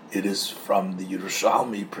way it is from the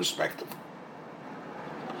Yerushalmi perspective.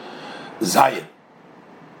 Zayin.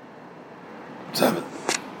 7.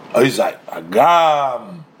 Oizai.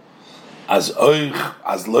 Agam. As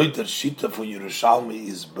Leuter Shita for Yerushalmi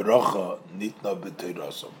is Bracha Nitna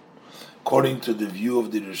B'Teirasam. According to the view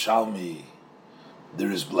of the Yerushalmi,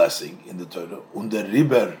 there is blessing in the Torah. Und der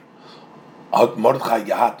Riber hat Mordechai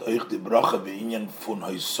gehat euch die Bracha beinyan von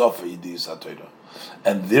Haisofa Yidis HaTorah.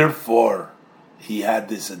 And therefore, he had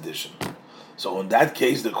this addition. So in that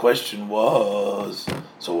case, the question was,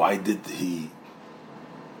 so why did he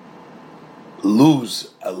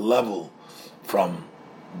lose a level from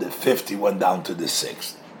the 5th, he went down to the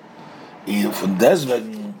 6th? Von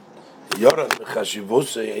deswegen,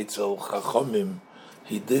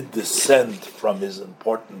 he did descend from his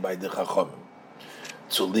importance by the Chachamim.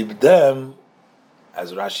 To leave them,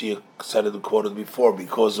 as Rashi said it, quoted before,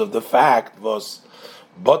 because of the fact was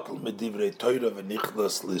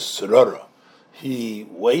he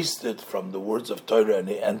wasted from the words of Torah and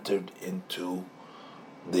he entered into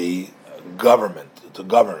the government, the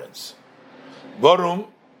governance. Warum?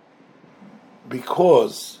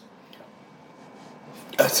 Because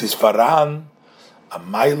as is faran a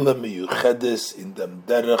maila miyuchedes in dem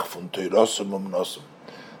derech von Teirosum umnosum.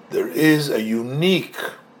 There is a unique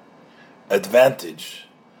advantage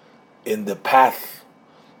in the path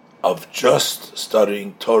of just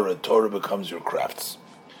studying Torah. Torah becomes your crafts.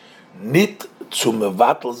 Nit zu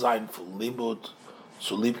mevatel sein von limud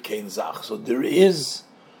zu lieb kein zach. So there is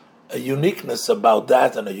a uniqueness about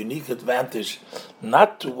that and a unique advantage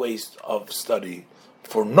not to waste of study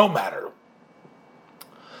for no matter.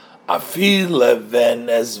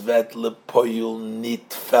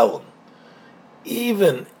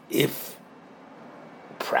 Even if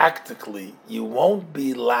practically you won't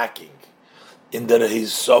be lacking in the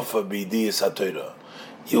Hisofa B'Diyas HaTorah,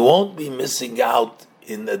 you won't be missing out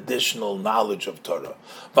in additional knowledge of Torah.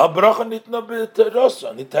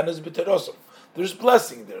 There's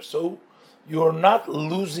blessing there, so you're not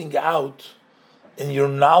losing out in your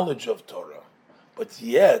knowledge of Torah, but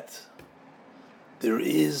yet there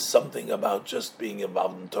is something about just being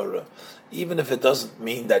involved in Torah, even if it doesn't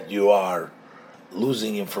mean that you are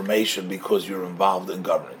losing information because you're involved in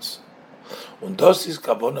governance. Und das ist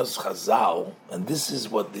Kavonas Chazal, and this is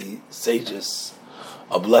what the sages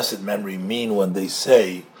of blessed memory mean when they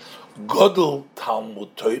say, Godel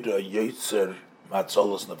Talmud Torah Yotzer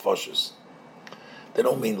Matzolos Nefoshes. They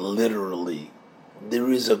don't mean literally. There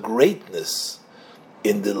is a greatness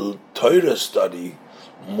in the Torah study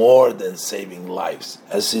more than saving lives.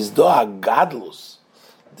 As is Doha Gadlus,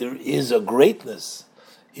 there is a greatness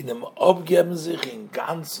in dem Abgeben sich in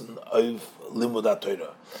ganzen auf Limud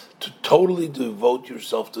Torah, to totally devote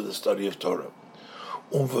yourself to the study of Torah.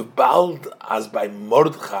 Und bald as by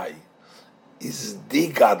Mordechai is the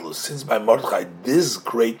Gadlus, since by Mordechai this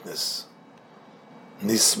greatness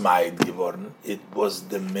nismaid geworden, it was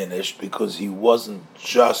diminished because he wasn't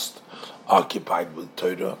just occupied with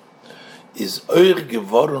Torah, is euer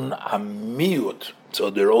geworden a miut. So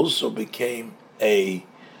there also became a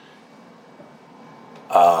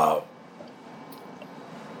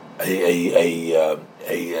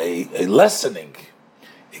lessening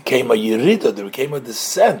became a yerida, there became a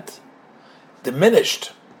descent,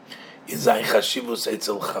 diminished. His importance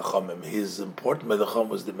by the Chacham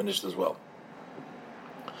was diminished as well.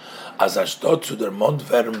 As ashtot zu der Mond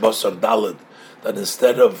werden Basar Daled, that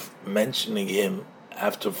instead of mentioning him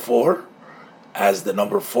after 4, as the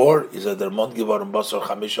number 4, is that der Mond geworden Basar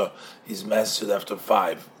Chamisha, he's mentioned after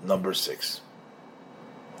 5, number 6.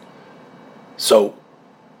 So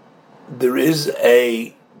there is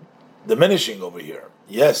a diminishing over here.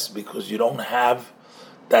 Yes, because you don't have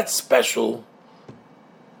that special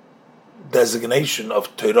designation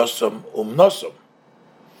of Teirosam Umnosam,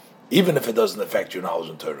 even if it doesn't affect your knowledge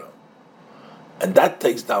in Torah. And that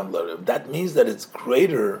takes down Lerim. That means that it's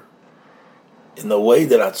greater in the way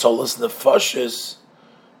that Atzolas Nefashis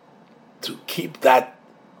to keep that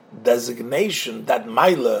designation, that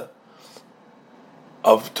Maila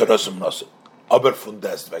of Teirosam Umnosam. Aber von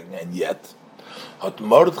deswegen, and yet, hat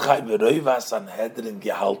Mordechai Beroiva Sanhedrin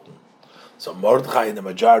gehalten. So Mordechai and the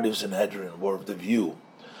majority of Sanhedrin were of the view,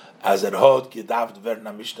 as it had gedacht werden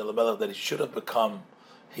am Mishnah Lamelech, that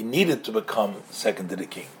he needed to become second to the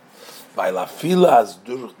king. By la fila as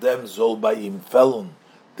durch dem soll bei ihm fällen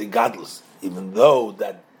the godless, even though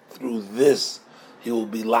that through this he will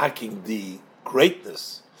be lacking the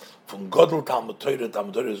greatness. From Godel Talmud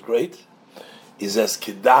Torah is great, is as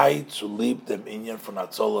kedai to leave them inyan from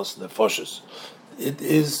atzolos nefoshes. It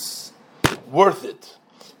is worth it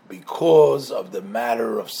because of the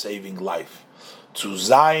matter of saving life. To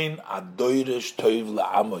zayin adoirish toiv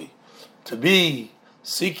la'amoy, to be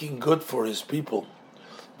seeking good for his people,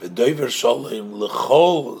 v'doiver shalom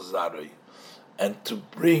l'chol zaroi, and to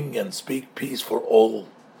bring and speak peace for all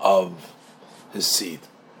of his seed.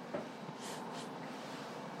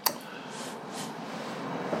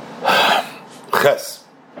 Ches.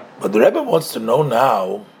 But the Rebbe wants to know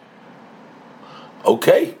now,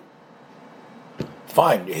 okay,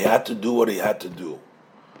 fine, he had to do what he had to do.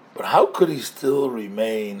 But how could he still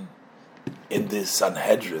remain in this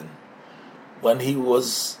Sanhedrin when he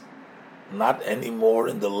was not anymore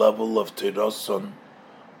in the level of Teroson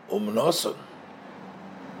Umnoson?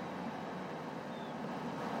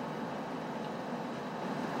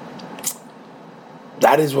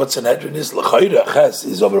 That is what Sanhedrin is. L'chayra ches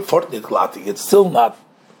is over 40 klatik. It's still not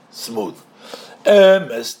smooth.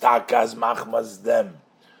 Estakas machmas dem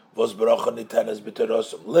was bracha nitenes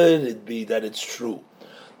b'terosim. Let it be that it's true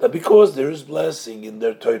that because there is blessing in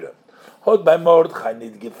their Torah, hot by Mordechai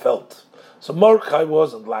need gefelt. So Mordechai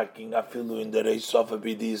wasn't lacking afilu in the reis of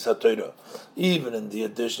b'di Torah, even in the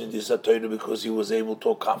addition of this Torah, because he was able to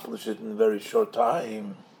accomplish it in a very short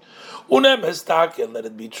time. Unem estak, and let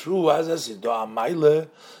it be true, as I said, in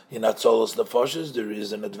Atzolos Nefoshes, there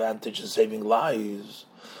is an advantage in saving lives.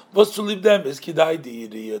 Was to leave them is kidai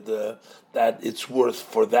that it's worth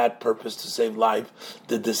for that purpose to save life.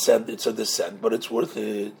 The descent, it's a descent, but it's worth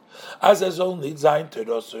it. As only zayin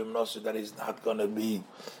Torah, that he's not going to be,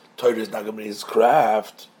 Torah is not going to be his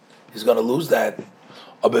craft. He's going to lose that.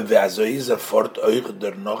 But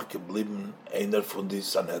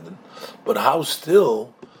how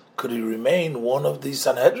still could he remain one of these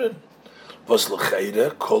Sanhedrin? Was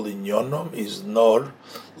l'cheire kol inyonom is nor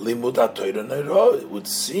limud ha-Torah neiro. It would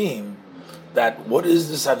seem that what is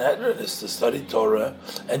the Sanhedrin is to study Torah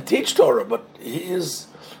and teach Torah, but he is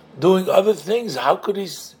doing other things. How could he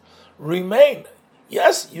remain?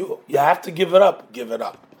 Yes, you have to give it up. Give it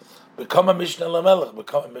up. Become a Mishnah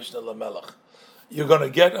Lamelech. You're going to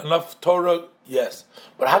get enough Torah, yes.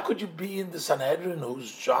 But how could you be in the Sanhedrin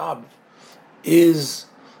whose job is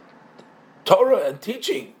Torah and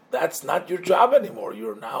teaching? That's not your job anymore.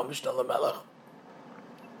 You're now Mishnah Lamelech.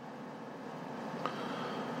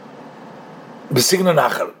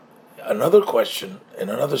 Another question in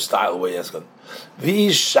another style way asking, Vi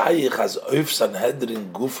shayich has oif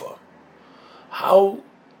Sanhedrin gufa. How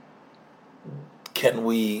can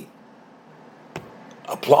we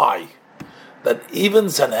apply that even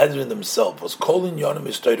Sanhedrin themselves was calling Yonim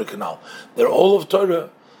is Torah Canal? They're all of Torah.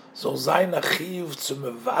 So zayin achiv zu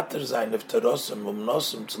mevater zayin of terosim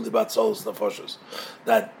umnosim to libat solos nefoshes,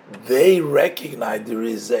 that they recognize there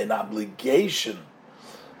is an obligation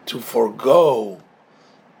to forego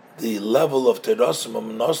the level of terosim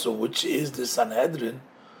umnosim, which is the Sanhedrin,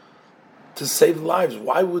 to save lives.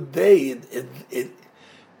 Why would they?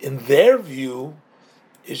 In their view,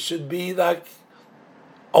 it should be like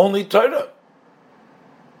only Torah.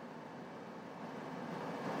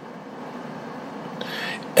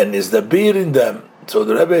 And is the beer in them? So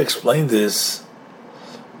the Rebbe explained this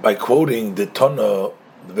by quoting the Tana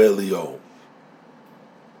Velio.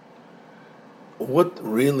 What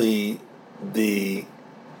really the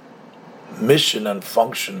mission and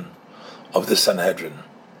function of the Sanhedrin?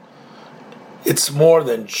 It's more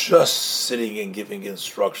than just sitting and giving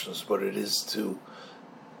instructions, but it is to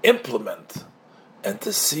implement and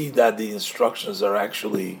to see that the instructions are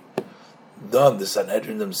actually done. The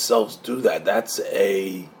Sanhedrin themselves do that. That's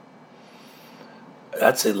a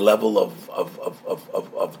level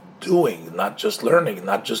of doing, not just learning,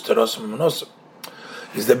 not just Terosim Manosim.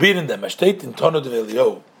 Is the beating them. Steht in Torah de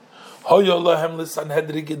Elio. Hoyo lahem le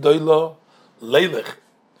Sanhedrin gedoylo leilech.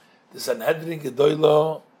 The Sanhedrin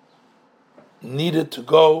gedoylo needed to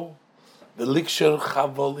go. V'liksher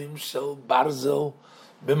chavolim shel barzel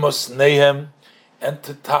b'mosneihem, and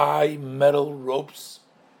to tie metal ropes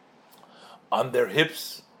on their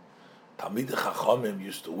hips. Talmidei Chachamim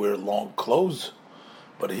used to wear long clothes,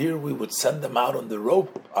 but here we would send them out on the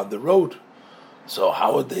road. So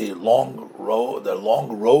how would they their long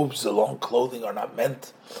robes, the long clothing are not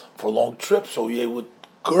meant for long trips, so they would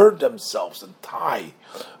gird themselves and tie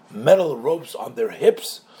metal ropes on their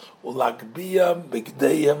hips. They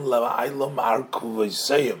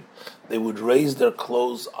would raise their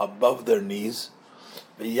clothes above their knees.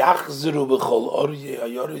 And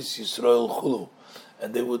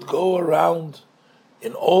they would go around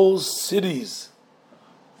in all cities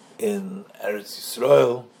in Eretz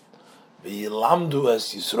Yisrael,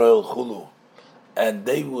 and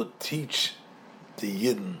they would teach the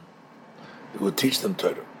Yidden. They would teach them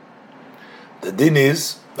Torah. The din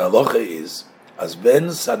is, the halacha is, as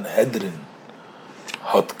ben Sanhedrin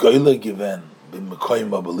hot goyle given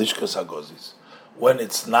b'mekoyim b'lishkas hagozis, when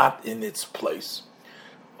it's not in its place.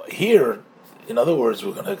 Here, in other words,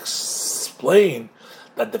 we're going to explain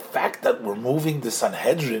that the fact that we're moving the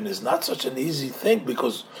Sanhedrin is not such an easy thing,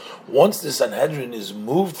 because once the Sanhedrin is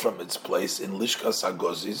moved from its place in Lishkas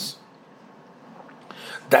HaGozis,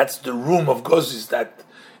 that's the room of Gozis that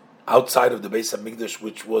outside of the Beis HaMikdash,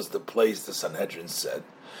 which was the place the Sanhedrin said,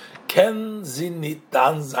 Ken zinit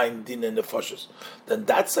dan zayin din nefashos, then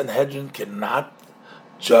that Sanhedrin cannot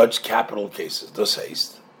judge capital cases, das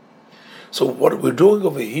heißt. So what we're doing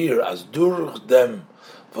over here, as durch them,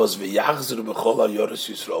 they're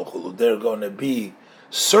going to be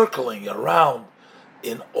circling around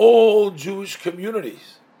in all Jewish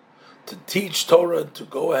communities to teach Torah and to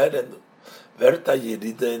go ahead and there's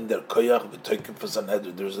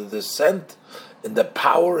a descent in the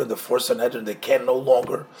power and the force of Sanhedrin. They can no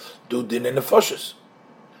longer do din in nefashos.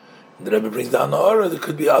 The Rebbe brings down there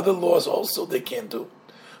could be other laws also they can't do,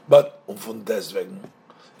 but von deswegen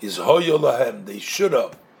is hoyolahem, they should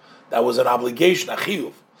have. That was an obligation, a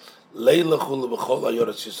chiyuv,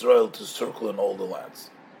 to circle in all the lands.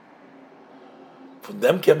 From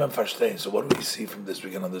them came and verstehen. So what do we see from this?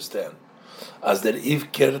 We can understand as der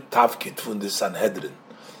Ivker Tavkit from the Sanhedrin,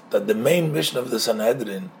 that the main mission of the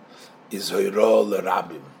Sanhedrin is Hoyro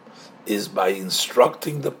Lerabim, is by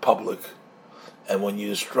instructing the public, and when you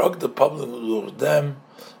instruct the public with them,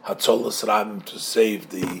 Hatzolas Rabim, to save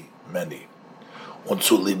the many. Und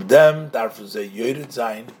zu lieb them, darf sie jöret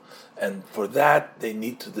sein, and for that they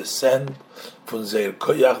need to descend von their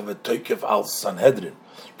koyach v'toikev al Sanhedrin,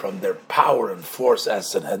 from their power and force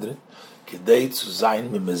as Sanhedrin, kidei zu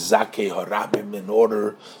sein mimezake harabim, in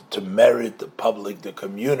order to merit the public, the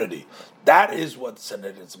community. That is what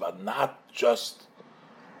Sanhedrin is about, not just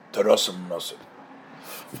Terosim Nosim.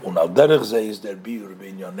 Und al derech ze is der biur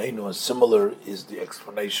b'inyaneinu, and similar is the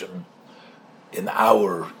explanation in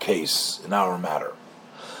our case, in our matter.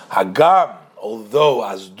 Hagam, although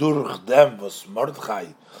as durch them was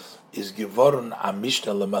Mordechai is givorun a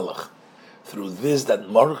Mishnah lemelech, through this that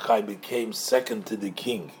Mordechai became second to the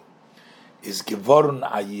king, is givorun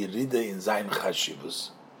a yiride in zayin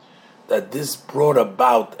chashivus, that this brought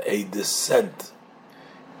about a descent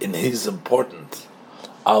in his importance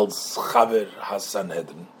als chaver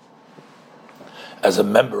haSanhedrin, as a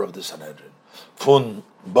member of the Sanhedrin, fun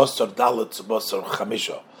basar dalet to basar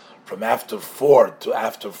chamisha, from after 4 to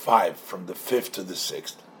after 5, from the 5th to the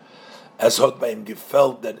 6th. As hot by him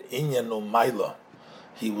gefelt that inyan umayla,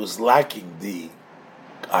 he was lacking the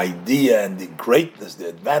idea and the greatness, the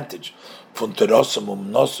advantage from terosim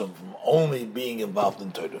umnosim, from only being involved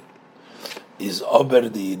in Torah. Is ober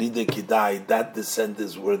the yiride kidai, that descent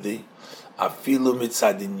is worthy. Afilu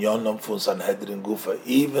mitzad inyonom from Sanhedrin gufa,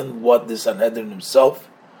 even what the Sanhedrin himself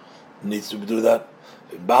needs to do that.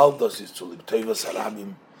 Baldos is to libtevas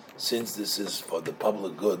harabim, since this is for the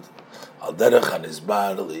public good. Al derech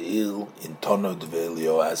hanizbar leil in Torah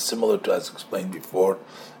dvelio, as similar to as explained before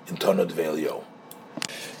in Torah dvelio.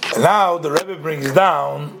 And now the Rebbe brings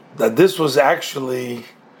down that this was actually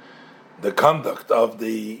the conduct of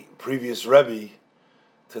the previous Rebbe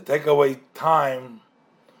to take away time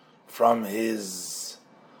from his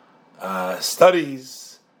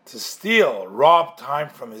studies, to rob time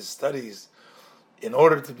from his studies, in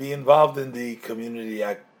order to be involved in the community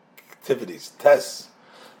activities. Tess.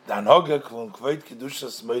 The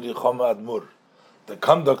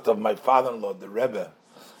conduct of my father-in-law, the Rebbe,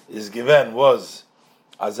 was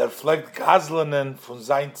as reflect Gazlanen von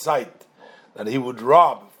sein Zeit, that he would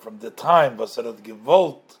rob from the time was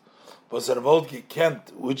gewollt,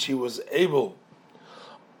 gekent, which he was able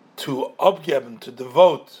to upgeben, to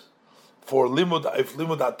devote for limud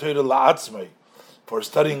Torah la'atzmei, for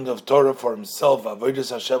studying of Torah for himself,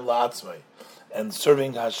 avodas Hashem la'atzmei, and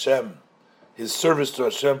serving Hashem, his service to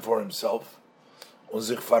Hashem for himself, und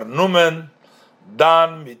sich vernommen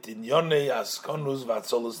dan mit inyonei askonus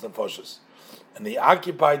v'atzolus nefoshes, and he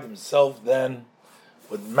occupied himself then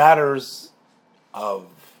with matters of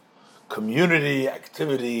community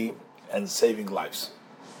activity and saving lives.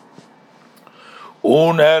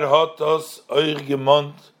 Und hat das euch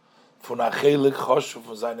gemont von a chelik choshev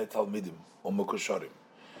von seine Talmidim u'mekosharim.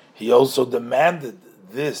 He also demanded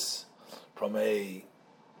this from a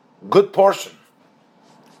good portion,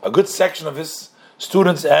 a good section of his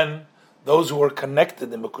students and those who were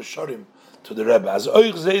connected in Mekosharim to the Rebbe, as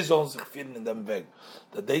euch sie sollen sich finden in dem Weg,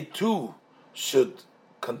 that they too should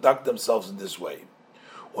conduct themselves in this way.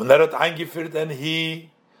 Und hat eingeführt, and he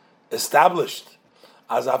established,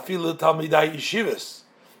 as afilu talmidai yeshivas,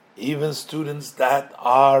 even students that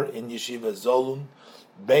are in yeshiva zolun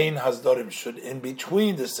bein hasdorim, should in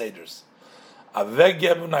between the seders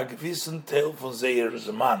aveggeben a gewissen teil von seir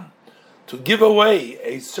zaman, to give away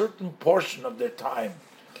a certain portion of their time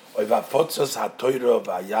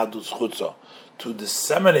to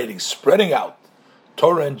disseminating, spreading out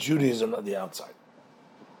Torah and Judaism on the outside.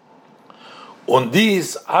 Und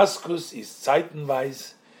dies Askus is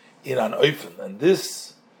zeitenweise in an Eufen, and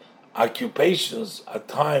this occupations at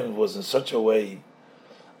times was in such a way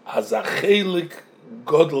as a chelik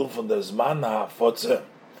godel von der Zman ha'afotze,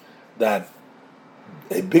 that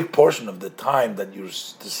a big portion of the time that you're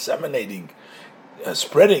disseminating,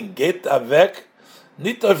 spreading, get avek,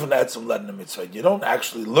 nit von etzem lernen mitzvah. You don't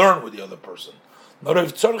actually learn with the other person. Not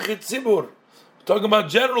if tzorchit tzibur. We're talking about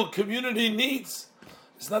general community needs.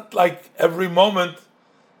 It's not like every moment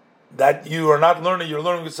that you are not learning, you're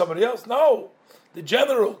learning with somebody else. No, the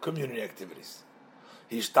general community activities.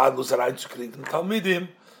 Hishtadlus reinzukriegen Talmidim,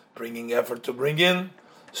 bringing effort to bring in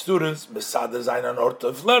students, Mesada sein an Ort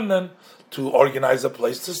of lernen, to organize a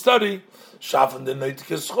place to study, schaffen den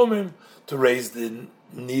nötige schumim, to raise the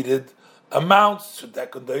needed amounts, to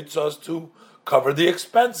dekondoitzos, to cover the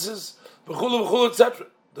expenses, etc.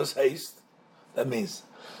 This haste, that means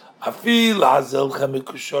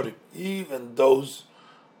even those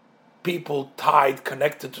people tied,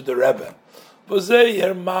 connected to the Rebbe, is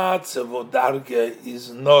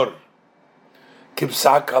nor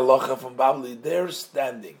kipsak halacha from Bavli, their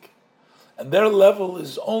standing and their level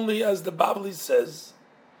is only, as the Bavli says,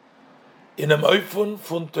 in a moifun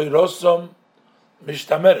fun toirosom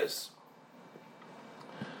mishtameres.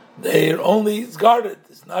 They are only, it's guarded,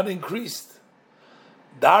 it's not increased.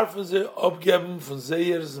 Darfen sie abgeben von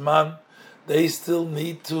seir Zman, they still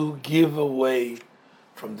need to give away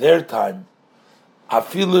from their time,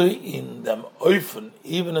 afilu in them oifen,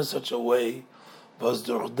 even in such a way, was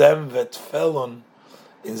durch dem vet felon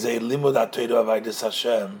in seir limud ha-Torah avodas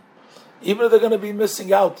Hashem, even if they're going to be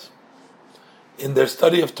missing out in their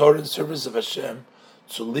study of Torah and service of Hashem,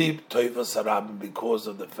 to leave toivas harabim, because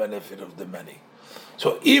of the benefit of the many.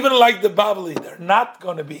 So even like the Bavli, they're not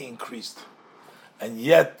going to be increased. And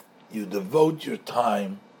yet you devote your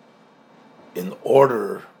time in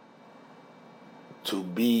order to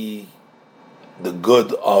be the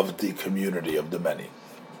good of the community, of the many.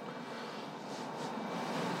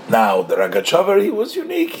 Now, the Ragachover, he was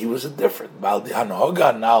unique. He was a different. Baldi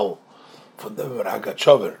Hanoga now, from the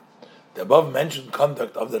Ragachover. The above mentioned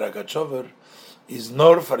conduct of the Ragachover is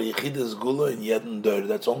nor for Yechidas Gula in Yedin Dor.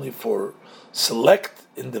 That's only for select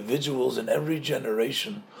individuals in every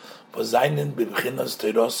generation. They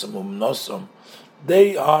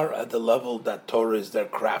are at the level that Torah is their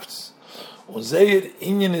crafts. And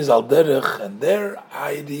their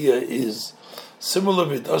idea is similar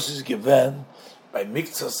with us is given by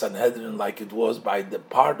Mikzah Sanhedrin, like it was by the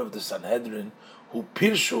part of the Sanhedrin who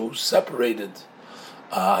Pirshu separated.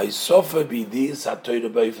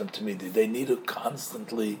 They need to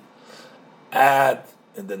constantly add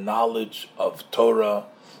in the knowledge of Torah,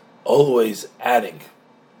 always adding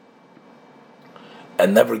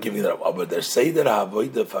and never giving it up. But they say that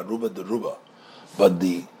avoida faruba deruba, but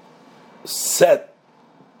the set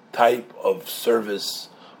type of service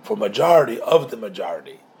for majority of the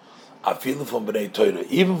majority, afilu from bnei Torah,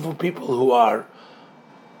 even for people who are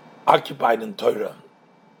occupied in Torah,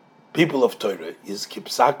 people of Torah, is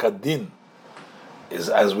kipsaka din, is,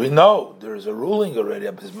 as we know, there is a ruling already.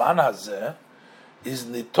 Bisman hazeh is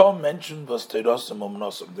nito mentioned was teirosim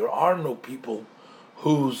umnosim. There are no people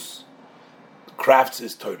whose crafts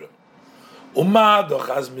is Torah.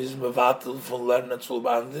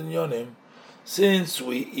 Since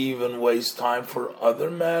we even waste time for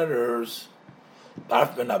other matters,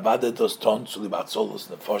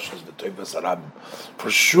 for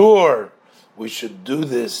sure we should do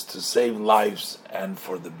this to save lives and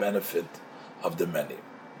for the benefit of the many.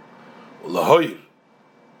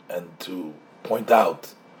 And to point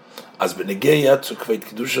out, as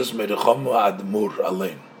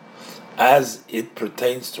it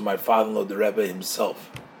pertains to my father-in-law, the Rebbe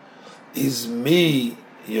himself, is me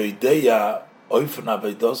yoideya oifen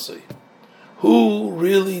avedosei, who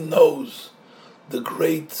really knows the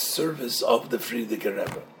great service of the Frierdiker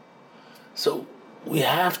Rebbe. So we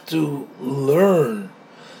have to learn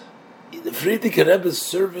the Frierdiker Rebbe's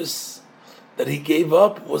service that he gave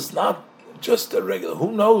up was not just a regular.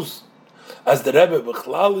 Who knows? As the Rebbe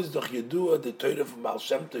Bechlal is doch Yedua, the Torah from Baal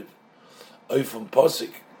Shem Tov, from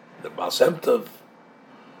Posik, the Baal Shem Tov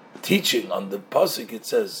teaching on the Posik, it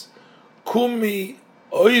says, Kumi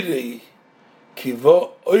oirei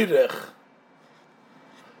kivo oirech,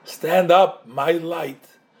 stand up, my light,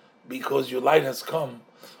 because your light has come.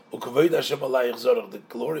 Ukavod Hashem alayich zorach, the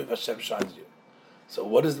glory of Hashem shines you. So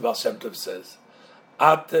what does the Baal Shem Tov says?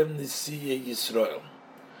 Atem nisiye Yisrael,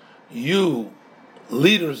 you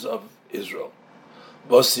leaders of Israel,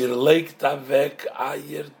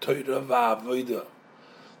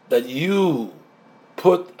 that you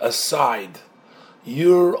put aside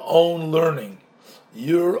your own learning,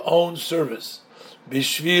 your own service,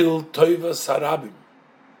 bishvil toiva sarabim,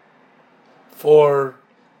 for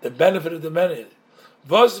the benefit of the many.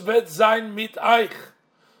 Was wird sein mit euch?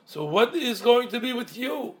 So what is going to be with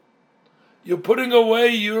you? You're putting away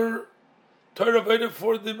your Torah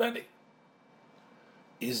for the many.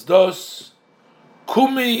 Is thus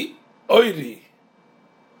kumi oiri,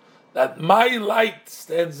 that my light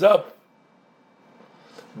stands up,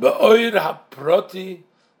 be'oir haproti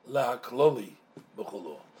lahakloli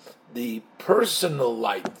b'chulu. The personal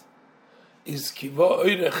light is kiva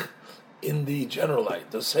oirech in the general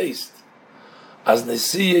light. Thus haste, as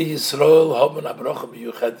Nesiya Yisrael haben abrocha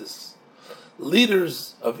miyuchedes.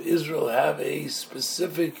 Leaders of Israel have a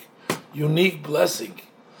specific, unique blessing,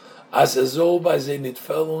 as ezol by zeinit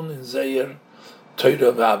felun in zeir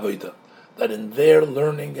Torah v'avoda, that in their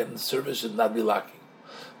learning and service should not be lacking.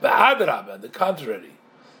 V'adrab, on the contrary,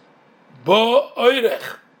 bo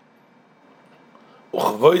oirech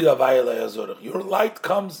uchvoida v'ayla yazorach, your light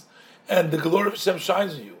comes and the glory of Hashem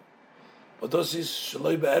shines on you. But this is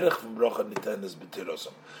shloi be'erech from bracha nitenes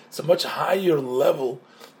b'tirosam. It's a much higher level,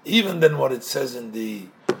 even than what it says in the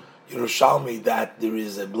Yerushalmi, that there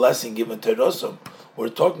is a blessing given to Tirosam. We're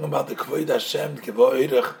talking about the Kvod Hashem, Kivo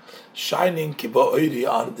Oirech, shining Kivo Oiri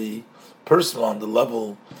on the personal, on the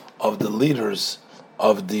level of the leaders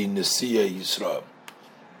of the Nesiya Yisrael.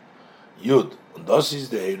 Yud, und das ist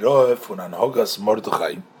der Heroe von Anhogas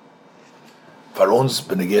Mordechai, für uns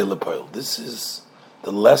Benegei Lepoil. This is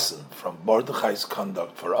the lesson from Mordechai's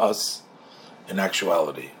conduct for us in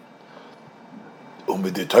actuality.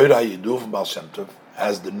 With the Torah Yedu from Baal Shem Tov,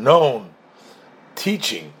 as the known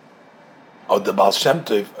teaching of the Baal Shem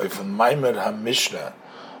Tov from Maimer HaMishnah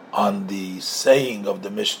on the saying of the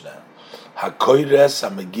Mishnah, HaKoires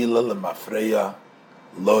HaMegillah LeMafreya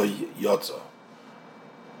Lo Yotza.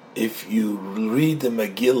 If you read the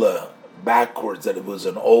Megillah backwards, that it was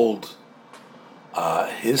an old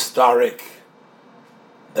historic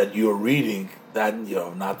that you're reading, that you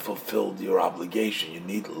have not fulfilled your obligation. You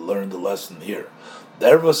need to learn the lesson here.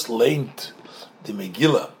 There was lent the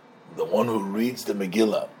Megillah, the one who reads the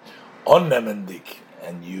Megillah, on Nemendik,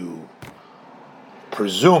 and you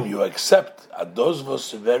presume, you accept, Ados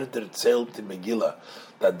vos verter zählt the Megillah,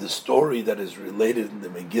 that the story that is related in the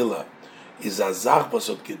Megillah is a Zach was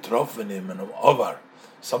ot getroffen im Ovar,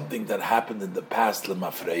 something that happened in the past,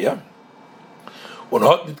 Lemafreya, und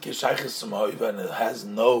hat nit gescheiches zum Heuver, and it has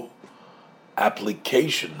no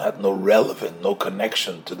application, had no relevant, no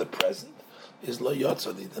connection to the present, is lo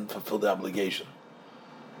yotza, he didn't fulfill the obligation.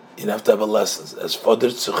 You have to have a lesson. As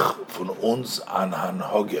fordert sich von uns an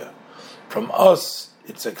Hanhoge. From us,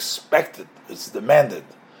 it's expected, it's demanded,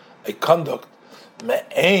 a conduct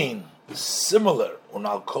me'ain, similar, un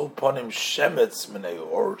al kol ponim shemetz menei,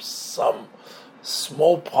 or some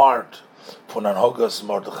small part von Hanhogas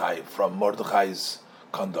Mordechai, from Mordechai's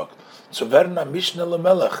conduct. So verna Mishnah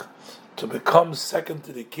lemelech, to become second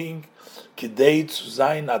to the king, kidei zu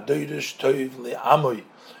sein adoyrish toiv le'amoy,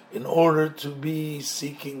 in order to be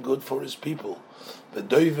seeking good for his people. The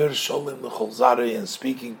doiver sholim l'chol zarei, and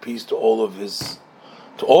speaking peace to all his seed.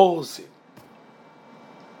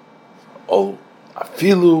 All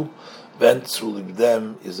afilu vent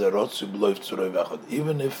them is a rotzu b'loif tzurei v'achad.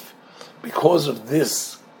 Even if, because of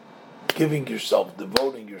this, giving yourself,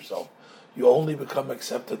 devoting yourself, you only become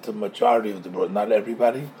accepted to the majority of the world. Not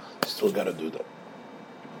everybody, you still got to do that.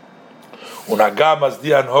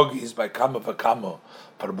 Is by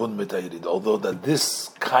although that this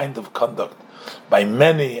kind of conduct by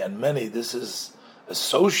many and many, this is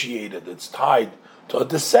associated, it's tied to a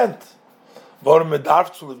descent.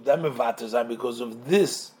 Because of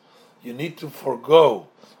this, you need to forego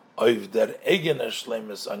of their eigener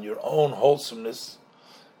on your own wholesomeness.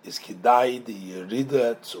 Is kidai the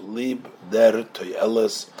yerida to lib der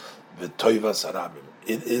toyeles v'toivas arabim.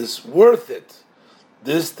 It is worth it,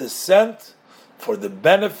 this descent, for the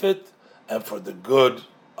benefit and for the good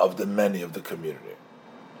of the many of the community.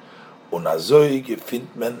 Unazoi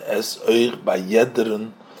gefindt men es euch bei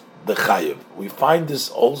jederen bechayev. We find this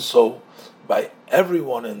also by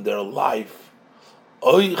everyone in their life,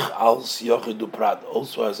 euch als yochidu prat,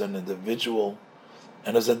 also as an individual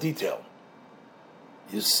and as a detail.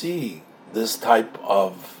 You see this type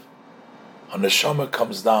of a neshama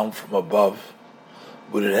comes down from above,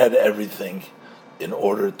 but it had everything in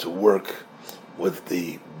order to work with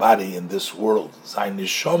the body in this world. Sein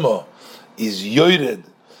neshama is yored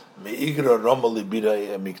meigra rama libira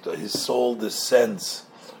emikta. His soul descends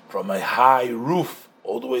from a high roof,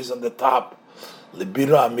 all the way on the top,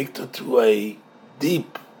 libira amikta, to a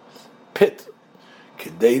deep pit,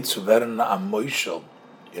 kedei zu werden a moishel,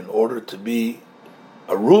 in order to be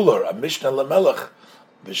a ruler, a mishnah lamelech,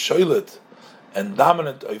 v'shoilet, and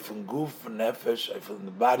dominant from guf, nefesh, from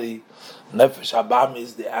the body. Nefesh habam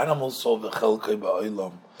is the animal soul, v'chelkei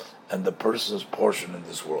ba'olam, and the person's portion in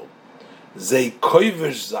this world. Zei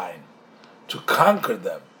koivish sein, to conquer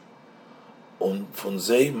them, und von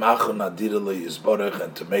zei machen adirele yisborech,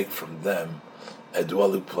 and to make from them a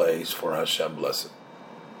dwelling place for Hashem blessed.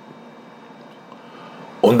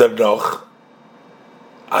 Und noch,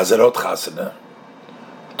 azerot chasene,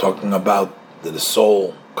 talking about that the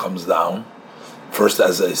soul comes down first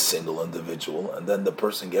as a single individual, and then the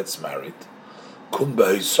person gets married. So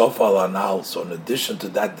in addition to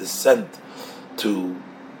that descent to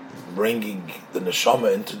bringing the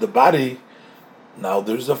neshama into the body, now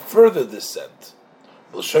there's a further descent.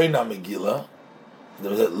 That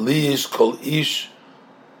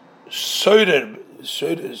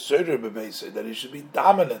he should be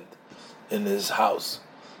dominant in his house.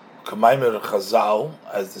 Kamaimer Chazal,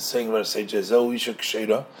 as the saying where say Jezel Isha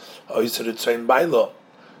Kshera, Oisra Tzain Baila.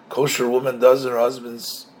 Kosher woman does her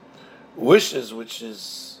husband's wishes, which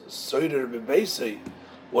is Soider Bebese.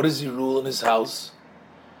 What does he rule in his house?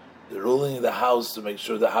 The ruling in the house to make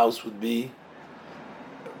sure the house would be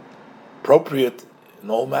appropriate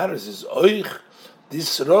in all matters is Oich.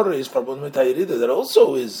 This Sorora is Farbon Metayirida, that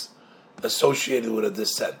also is associated with a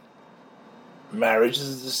descent. Marriage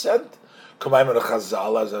is a descent.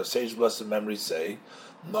 Chazal, as our sage blessed memories say,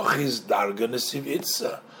 Nochis darga nesiv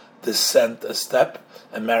itza, descent a step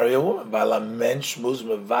and marry a woman. Weil a mensch muss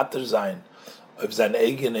mevater sein, of sein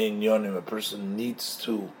eigen inyonim, a person needs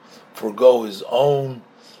to forego his own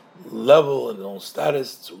level and his own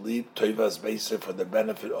status to leave toivas beise for the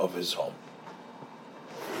benefit of his home.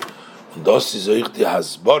 Und das ist euch die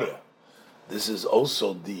hasbore. This is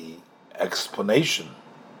also the explanation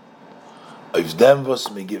of them was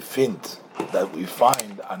me gefind, that we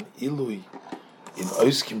find an ilui in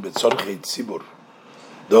oiskim betzorchei tzibur,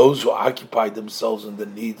 those who occupy themselves in the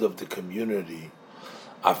need of the community,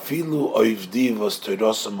 afilu oivdi was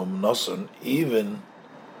teirosam umnoson, even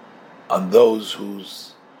on those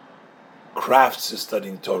whose crafts is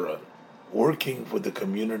studying Torah. Working with the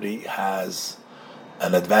community has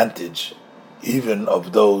an advantage, even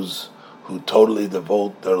of those who totally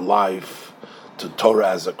devote their life to Torah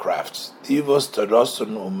as a craft. Divos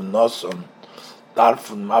teroson umnoson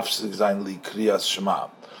darfun mafsik zayin li kriyas shema.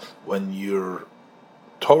 When your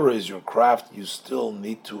Torah is your craft, you still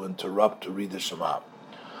need to interrupt to read the Shema.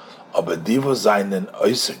 Aber divos zayin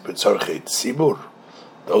oisik betzorchei tzibur,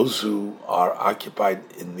 those who are occupied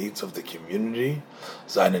in needs of the community,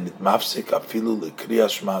 zayin nit mafsik afilu li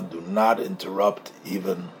kriyas shema, do not interrupt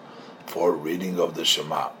even for reading of the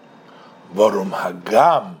Shema. Vorum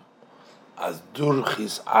hagam as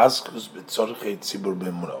durchis askus betzorchei tzibur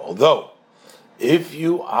b'emunah. Although, if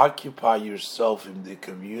you occupy yourself in the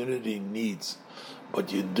community needs,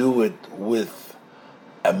 but you do it with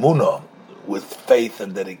emunah, with faith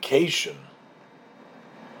and dedication,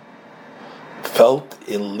 felt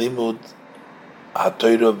in limud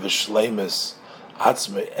HaTorah v'shleimus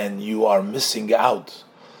atzme, and you are missing out,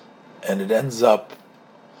 and it ends up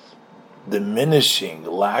diminishing,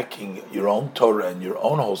 lacking your own Torah and your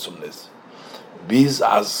own wholesomeness. Biz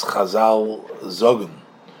as Chazal zogen,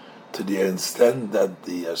 to the extent that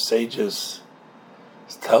the sages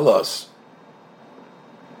tell us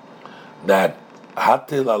that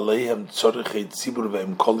hatil aleihem tzorich tzibur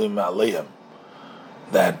ve'im kolim aleihem,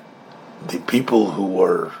 that the people who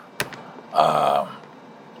were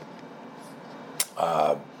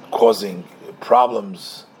causing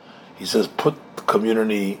problems, he says, put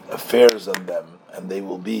community affairs on them, and they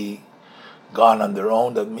will be gone on their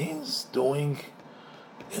own. That means doing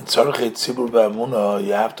in tzorich tzibur ve'emunah,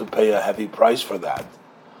 you have to pay a heavy price for that.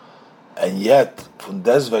 And yet, von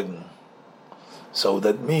deswegen, so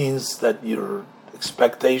that means that your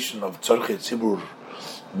expectation of tzorich tzibur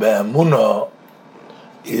ve'emunah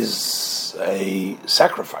is a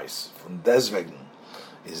sacrifice. Von deswegen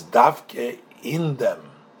is davke in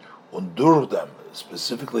them und durch them,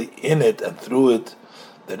 specifically in it and through it,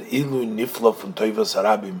 that ilu nifla von toivas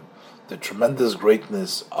harabim, the tremendous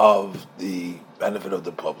greatness of the benefit of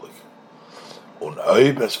the public. Und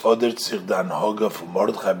es fordert sich der Anhoga von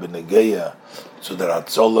Mordechai benegeya zu der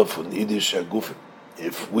Hatzola von idischer Gufim.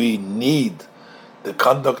 If we need the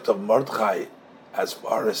conduct of Mordechai as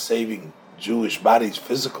far as saving Jewish bodies,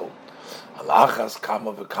 physical, halachas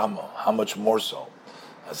kama v'kama, how much more so?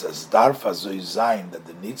 As darfa so sein, that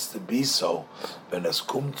there needs to be so, when es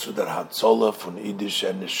kommt zu der Hatzola von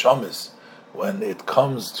idischer Neshamis, when it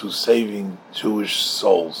comes to saving Jewish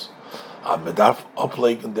souls. You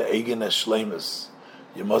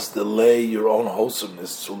must delay your own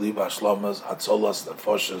wholesomeness to leave hashlamas, hatzolas,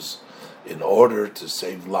 nefoshes, in order to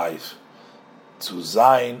save life. To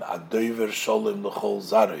zayin adoiver sholem l'chol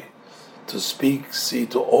zari, to speak, see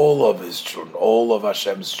to all of his children, all of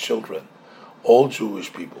Hashem's children, all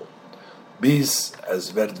Jewish people. Bis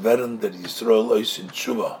as werd werden der Yisrael ois in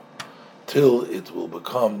tshuva, till it will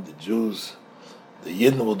become the Jews, the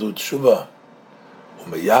Yidden will do tshuva,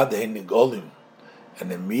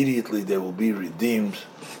 and immediately they will be redeemed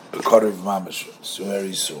b'korev mamash, so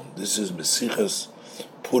very soon. This is Mesichas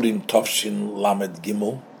Purim Tovshin Lamed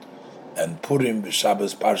Gimel, and Purim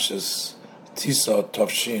b'Shabbos Parshas Tisa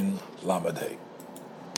Tovshin Lamed Hey.